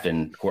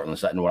overdrafting Courtland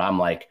Sutton. Where I'm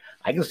like,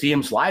 I can see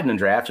him sliding in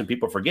drafts, and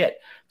people forget.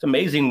 It's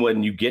amazing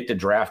when you get to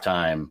draft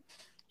time,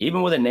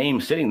 even with a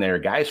name sitting there,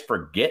 guys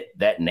forget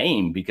that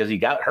name because he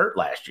got hurt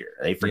last year.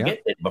 They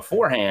forget it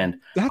beforehand.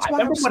 That's why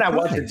remember when I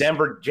went to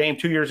Denver,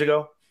 James, 2 years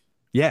ago.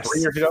 Yes,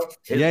 3 years ago.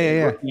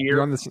 Yeah.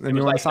 You're on the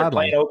sideline.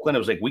 Playing Oakland. It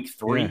was like week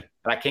 3, and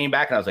I came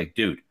back and I was like,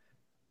 dude,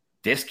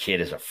 this kid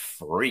is a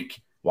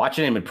freak.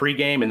 Watching him in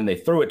pregame, and then they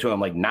threw it to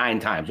him like 9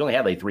 times. He only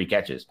had like 3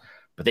 catches,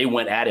 but they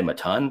went at him a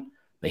ton.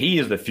 He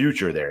is the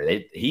future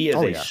there. He is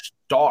a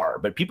star,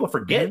 but people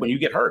forget when you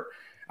get hurt.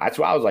 That's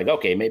why I was like,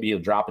 okay, maybe he'll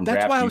drop in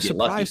draft. That's why I was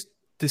surprised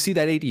to see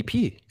that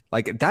ADP.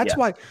 Like, that's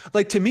why,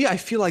 like, to me, I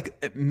feel like,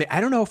 I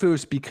don't know if it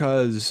was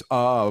because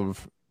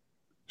of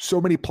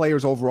so many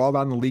players overall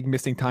around the league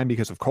missing time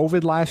because of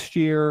COVID last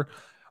year,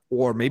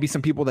 or maybe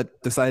some people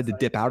that decided to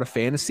dip out of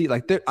fantasy.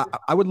 Like,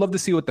 I would love to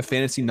see what the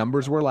fantasy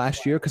numbers were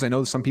last year, because I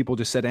know some people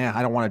just said, I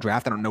don't want to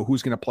draft. I don't know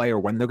who's going to play or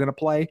when they're going to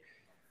play.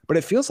 But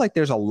it feels like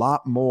there's a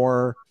lot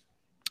more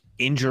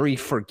injury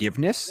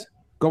forgiveness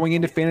going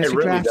into fantasy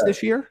drafts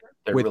this year.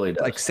 With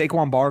like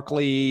Saquon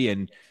Barkley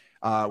and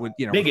with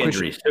big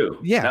injuries too.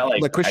 Yeah, not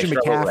like Christian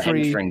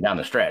McCaffrey. Hamstring down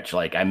the stretch.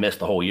 Like I missed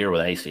the whole year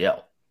with an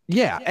ACL.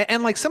 Yeah,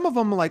 and like some of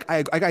them, like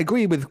I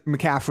agree with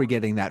McCaffrey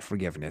getting that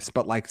forgiveness,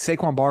 but like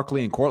Saquon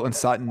Barkley and Courtland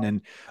Sutton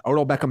and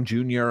Odell Beckham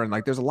Jr. and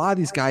like there's a lot of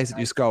these guys that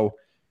just go,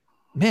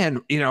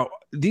 man,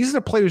 these are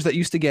the players that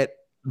used to get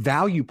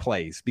value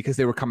plays because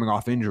they were coming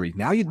off injury.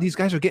 Now these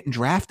guys are getting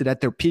drafted at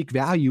their peak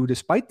value,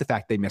 despite the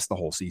fact they missed the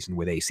whole season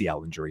with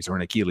ACL injuries or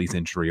an Achilles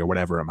injury or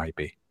whatever it might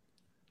be.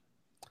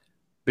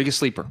 Biggest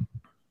sleeper,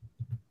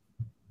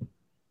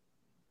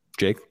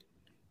 Jake.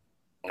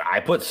 I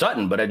put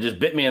Sutton, but it just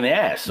bit me in the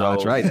ass. So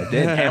that's right. I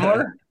did.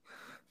 Hamler.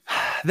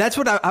 That's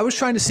what I was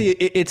trying to see.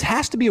 It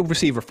has to be a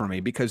receiver for me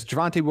because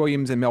Javonte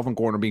Williams and Melvin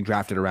Gordon are being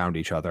drafted around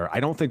each other. I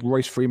don't think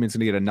Royce Freeman's going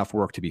to get enough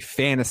work to be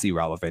fantasy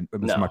relevant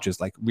as much as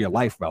like real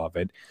life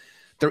relevant.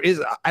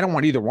 I don't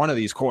want either one of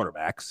these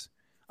quarterbacks.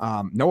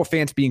 Noah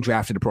Fant's being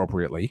drafted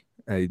appropriately.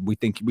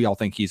 We all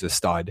think he's a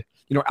stud.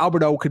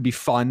 Albert O could be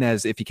fun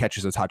as if he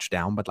catches a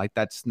touchdown, but like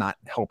that's not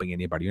helping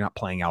anybody. You're not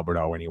playing Albert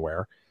O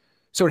anywhere.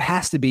 So it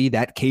has to be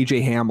that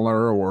KJ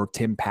Hamler or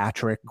Tim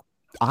Patrick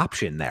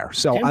option there.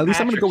 So at least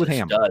I'm going to go with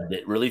Hamler. Stud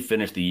that really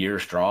finished the year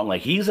strong.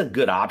 Like he's a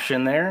good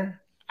option there.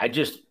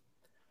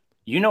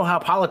 How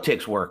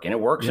politics work, and it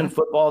works in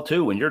football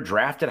too. When you're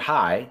drafted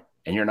high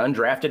and you're an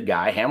undrafted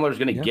guy, Hamler's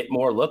going to get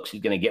more looks.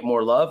 He's going to get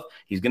more love.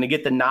 He's going to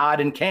get the nod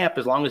in camp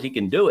as long as he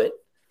can do it.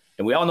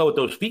 And we all know what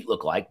those feet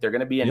look like. They're going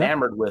to be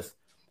enamored with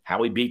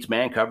how he beats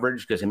man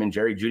coverage because him and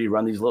Jerry Jeudy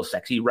run these little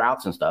sexy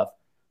routes and stuff.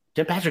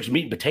 Tim Patrick's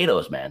meat and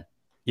potatoes, man.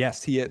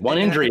 Yes, he is. One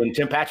injury and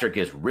Tim Patrick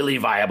is really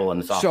viable in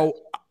this offense. So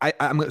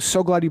I'm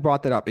so glad you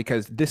brought that up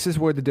because this is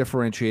where the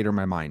differentiator in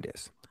my mind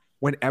is.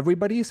 When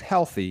everybody's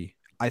healthy,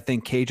 I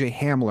think KJ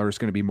Hamler is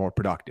going to be more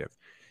productive.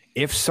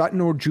 If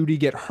Sutton or Jeudy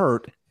get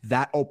hurt,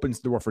 that opens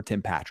the door for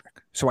Tim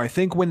Patrick. So I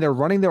think when they're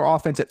running their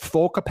offense at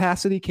full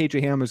capacity,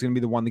 KJ Hamler is going to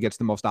be the one that gets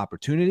the most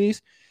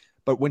opportunities.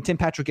 But when Tim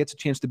Patrick gets a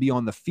chance to be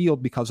on the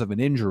field because of an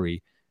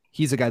injury,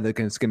 he's a guy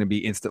that's going to be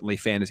instantly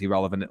fantasy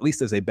relevant, at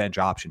least as a bench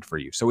option for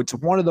you. So it's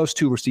one of those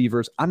two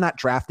receivers. I'm not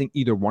drafting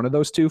either one of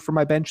those two for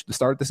my bench to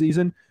start the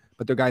season,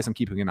 but they're guys I'm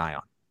keeping an eye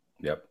on.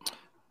 Yep.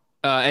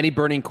 Any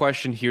burning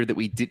question here that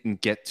we didn't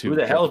get to? Who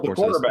the hell is the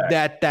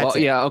quarterback? That's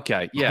yeah,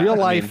 okay. Yeah. Real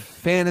life,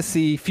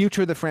 fantasy,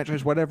 future of the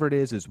franchise, whatever it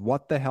is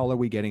what the hell are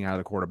we getting out of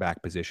the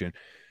quarterback position?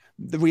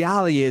 The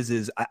reality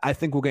is I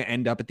think we're going to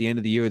end up at the end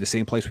of the year the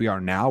same place we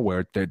are now,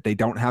 where they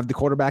don't have the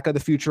quarterback of the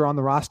future on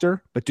the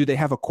roster, but do they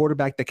have a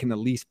quarterback that can at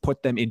least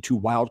put them into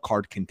wild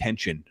card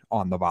contention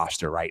on the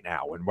roster right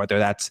now? And whether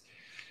that's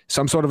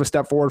some sort of a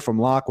step forward from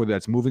Locke, whether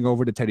that's moving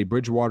over to Teddy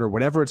Bridgewater,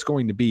 whatever it's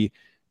going to be,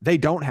 they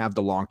don't have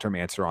the long-term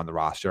answer on the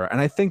roster.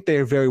 And I think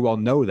they very well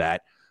know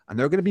that. And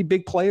they're going to be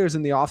big players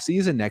in the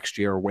offseason next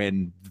year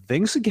when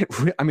things get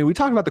we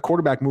talked about the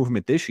quarterback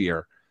movement this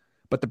year,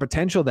 but the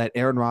potential that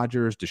Aaron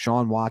Rodgers,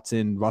 Deshaun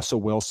Watson,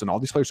 Russell Wilson, all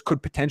these players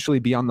could potentially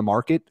be on the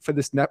market for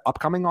this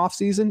upcoming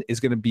offseason is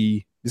going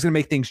to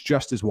make things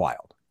just as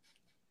wild.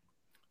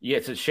 Yeah,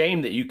 it's a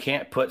shame that you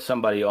can't put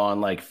somebody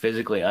on like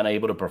physically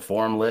unable to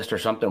perform list or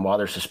something while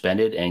they're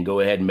suspended and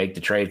go ahead and make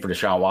the trade for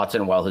Deshaun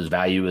Watson while his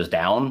value is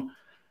down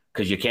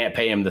because you can't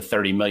pay him the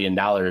 $30 million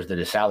that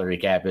his salary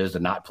cap is to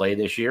not play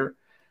this year.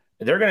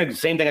 They're going to,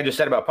 same thing I just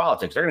said about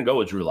politics, they're going to go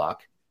with Drew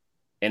Lock.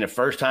 And the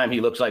first time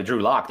he looks like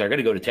Drew Lock, they're going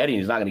to go to Teddy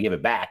and he's not going to give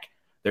it back.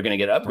 They're going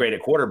to get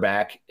upgraded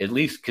quarterback, at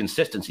least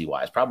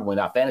consistency-wise, probably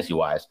not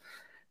fantasy-wise.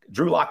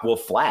 Drew Lock will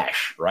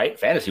flash, right?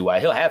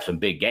 Fantasy-wise, he'll have some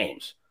big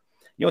games.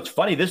 It's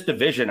funny, this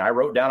division, I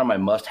wrote down on my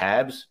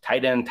must-haves,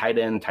 tight end, tight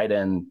end, tight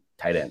end,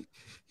 tight end.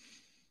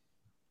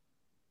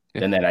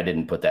 Yeah. And then I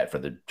didn't put that for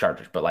the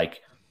Chargers. But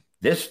like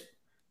this,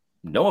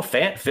 Noah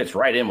Fant fits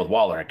right in with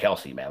Waller and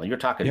Kelsey, man. You're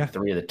talking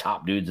three of the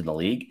top dudes in the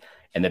league.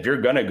 And if you're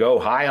going to go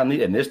high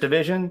in this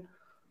division,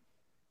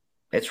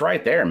 it's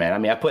right there,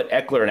 man. I put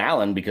Eckler and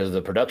Allen because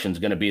the production's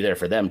going to be there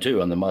for them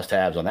too on the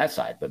must-haves on that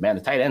side. But man,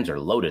 the tight ends are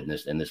loaded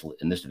in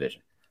this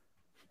division.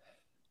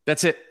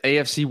 That's it.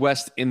 AFC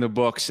West in the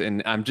books.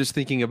 And I'm just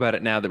thinking about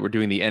it now that we're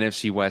doing the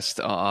NFC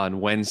West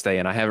on Wednesday,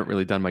 and I haven't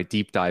really done my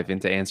deep dive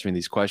into answering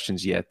these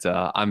questions yet.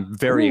 I'm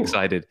very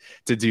excited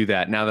to do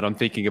that now that I'm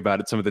thinking about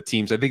it. Some of the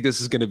teams, I think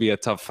this is going to be a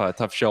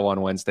tough show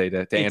on Wednesday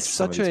to answer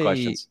some of these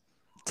questions.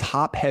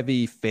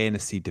 Top-heavy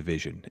fantasy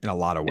division in a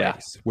lot of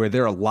ways, where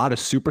there are a lot of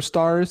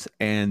superstars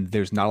and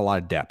there's not a lot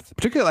of depth.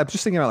 Particularly, I'm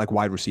just thinking about like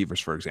wide receivers,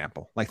 for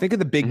example. Like think of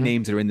the big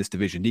names that are in this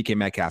division: DK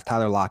Metcalf,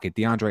 Tyler Lockett,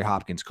 DeAndre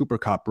Hopkins, Cooper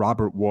Kupp,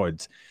 Robert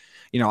Woods.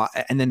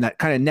 And then that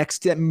kind of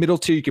next middle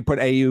tier, you could put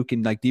Ayuk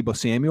and like Deebo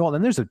Samuel. And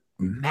then there's a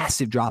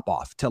massive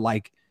drop-off to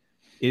like,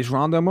 is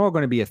Rondale Moore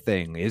going to be a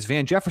thing? Is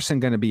Van Jefferson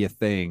going to be a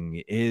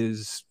thing?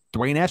 Is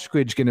Dwayne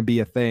Eskridge going to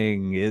be a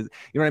thing? Is, you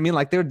know what I mean?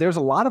 Like there's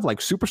a lot of like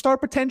superstar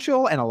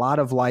potential and a lot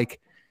of like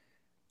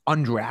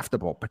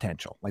undraftable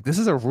potential. Like this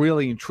is a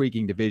really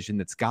intriguing division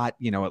that's got,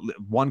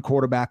 one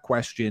quarterback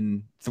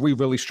question, three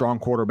really strong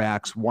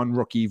quarterbacks, one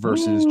rookie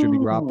versus Jimmy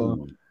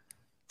Garoppolo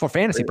for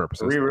fantasy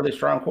purposes. Three really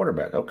strong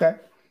quarterbacks. Okay.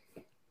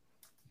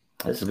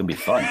 This is going to be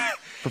fun.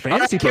 For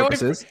fantasy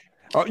purposes.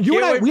 You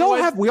and I,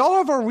 we all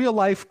have our real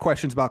life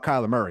questions about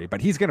Kyler Murray, but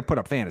he's going to put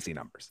up fantasy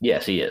numbers.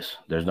 Yes, he is.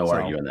 There's no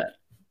arguing that.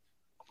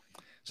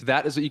 So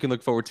that is what you can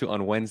look forward to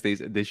on Wednesday's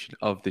edition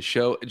of the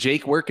show.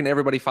 Jake, where can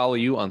everybody follow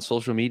you on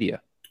social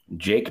media?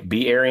 Jake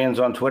B. Arians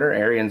on Twitter,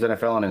 Arians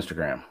NFL on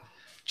Instagram.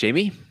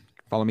 Jamie?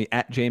 Follow me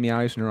at Jamie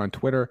Eisner on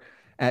Twitter,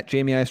 at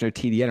Jamie Eisner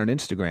TDN on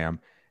Instagram.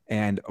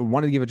 And I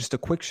wanted to give just a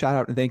quick shout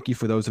out and thank you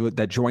for those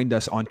that joined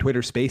us on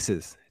Twitter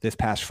Spaces this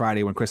past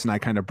Friday when Chris and I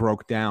kind of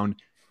broke down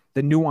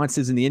the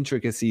nuances and the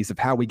intricacies of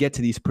how we get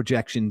to these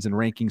projections and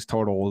rankings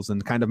totals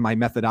and kind of my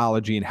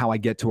methodology and how I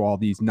get to all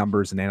these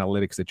numbers and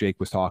analytics that Jake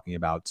was talking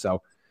about.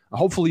 So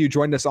Hopefully you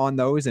joined us on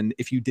those. And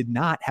if you did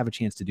not have a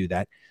chance to do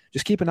that,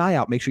 just keep an eye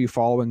out. Make sure you're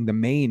following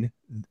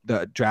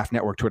the Draft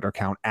Network Twitter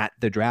account at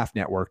the Draft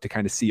Network to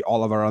kind of see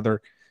all of our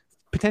other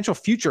potential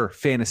future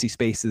fantasy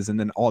spaces and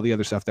then all the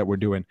other stuff that we're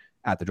doing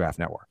at the Draft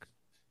Network.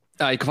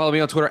 You can follow me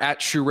on Twitter at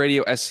Shoe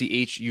Radio,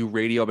 SCHU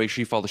Radio. Make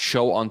sure you follow the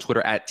show on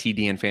Twitter at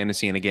TDN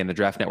Fantasy. And again, the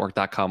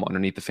draftnetwork.com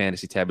underneath the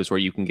fantasy tab is where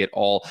you can get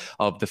all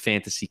of the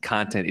fantasy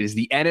content. It is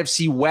the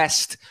NFC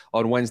West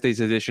on Wednesday's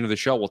edition of the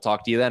show. We'll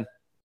talk to you then.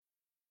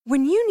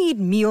 When you need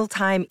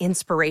mealtime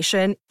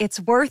inspiration,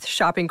 it's worth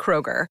shopping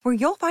Kroger, where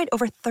you'll find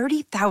over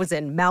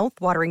 30,000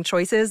 mouth-watering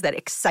choices that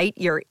excite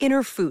your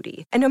inner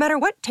foodie. And no matter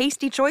what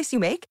tasty choice you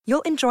make,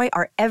 you'll enjoy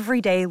our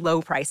everyday low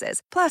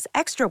prices, plus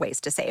extra ways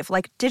to save,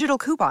 like digital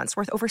coupons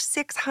worth over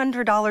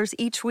 $600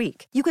 each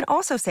week. You can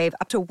also save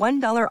up to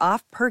 $1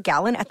 off per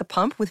gallon at the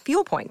pump with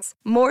fuel points.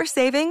 More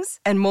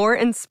savings and more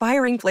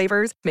inspiring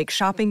flavors make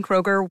shopping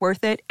Kroger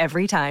worth it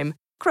every time.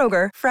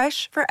 Kroger,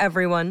 fresh for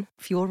everyone.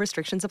 Fuel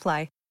restrictions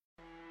apply.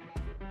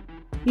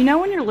 You know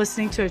when you're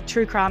listening to a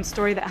true crime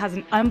story that has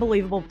an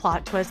unbelievable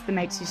plot twist that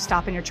makes you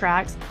stop in your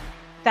tracks?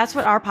 That's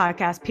what our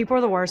podcast, People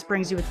Are the Worst,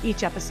 brings you with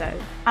each episode.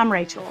 I'm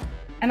Rachel.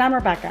 And I'm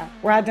Rebecca.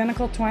 We're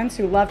identical twins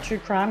who love true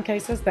crime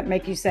cases that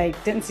make you say,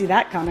 didn't see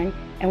that coming,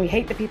 and we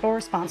hate the people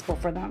responsible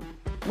for them.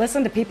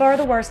 Listen to People Are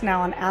the Worst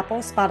now on Apple,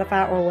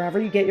 Spotify, or wherever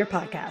you get your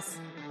podcasts.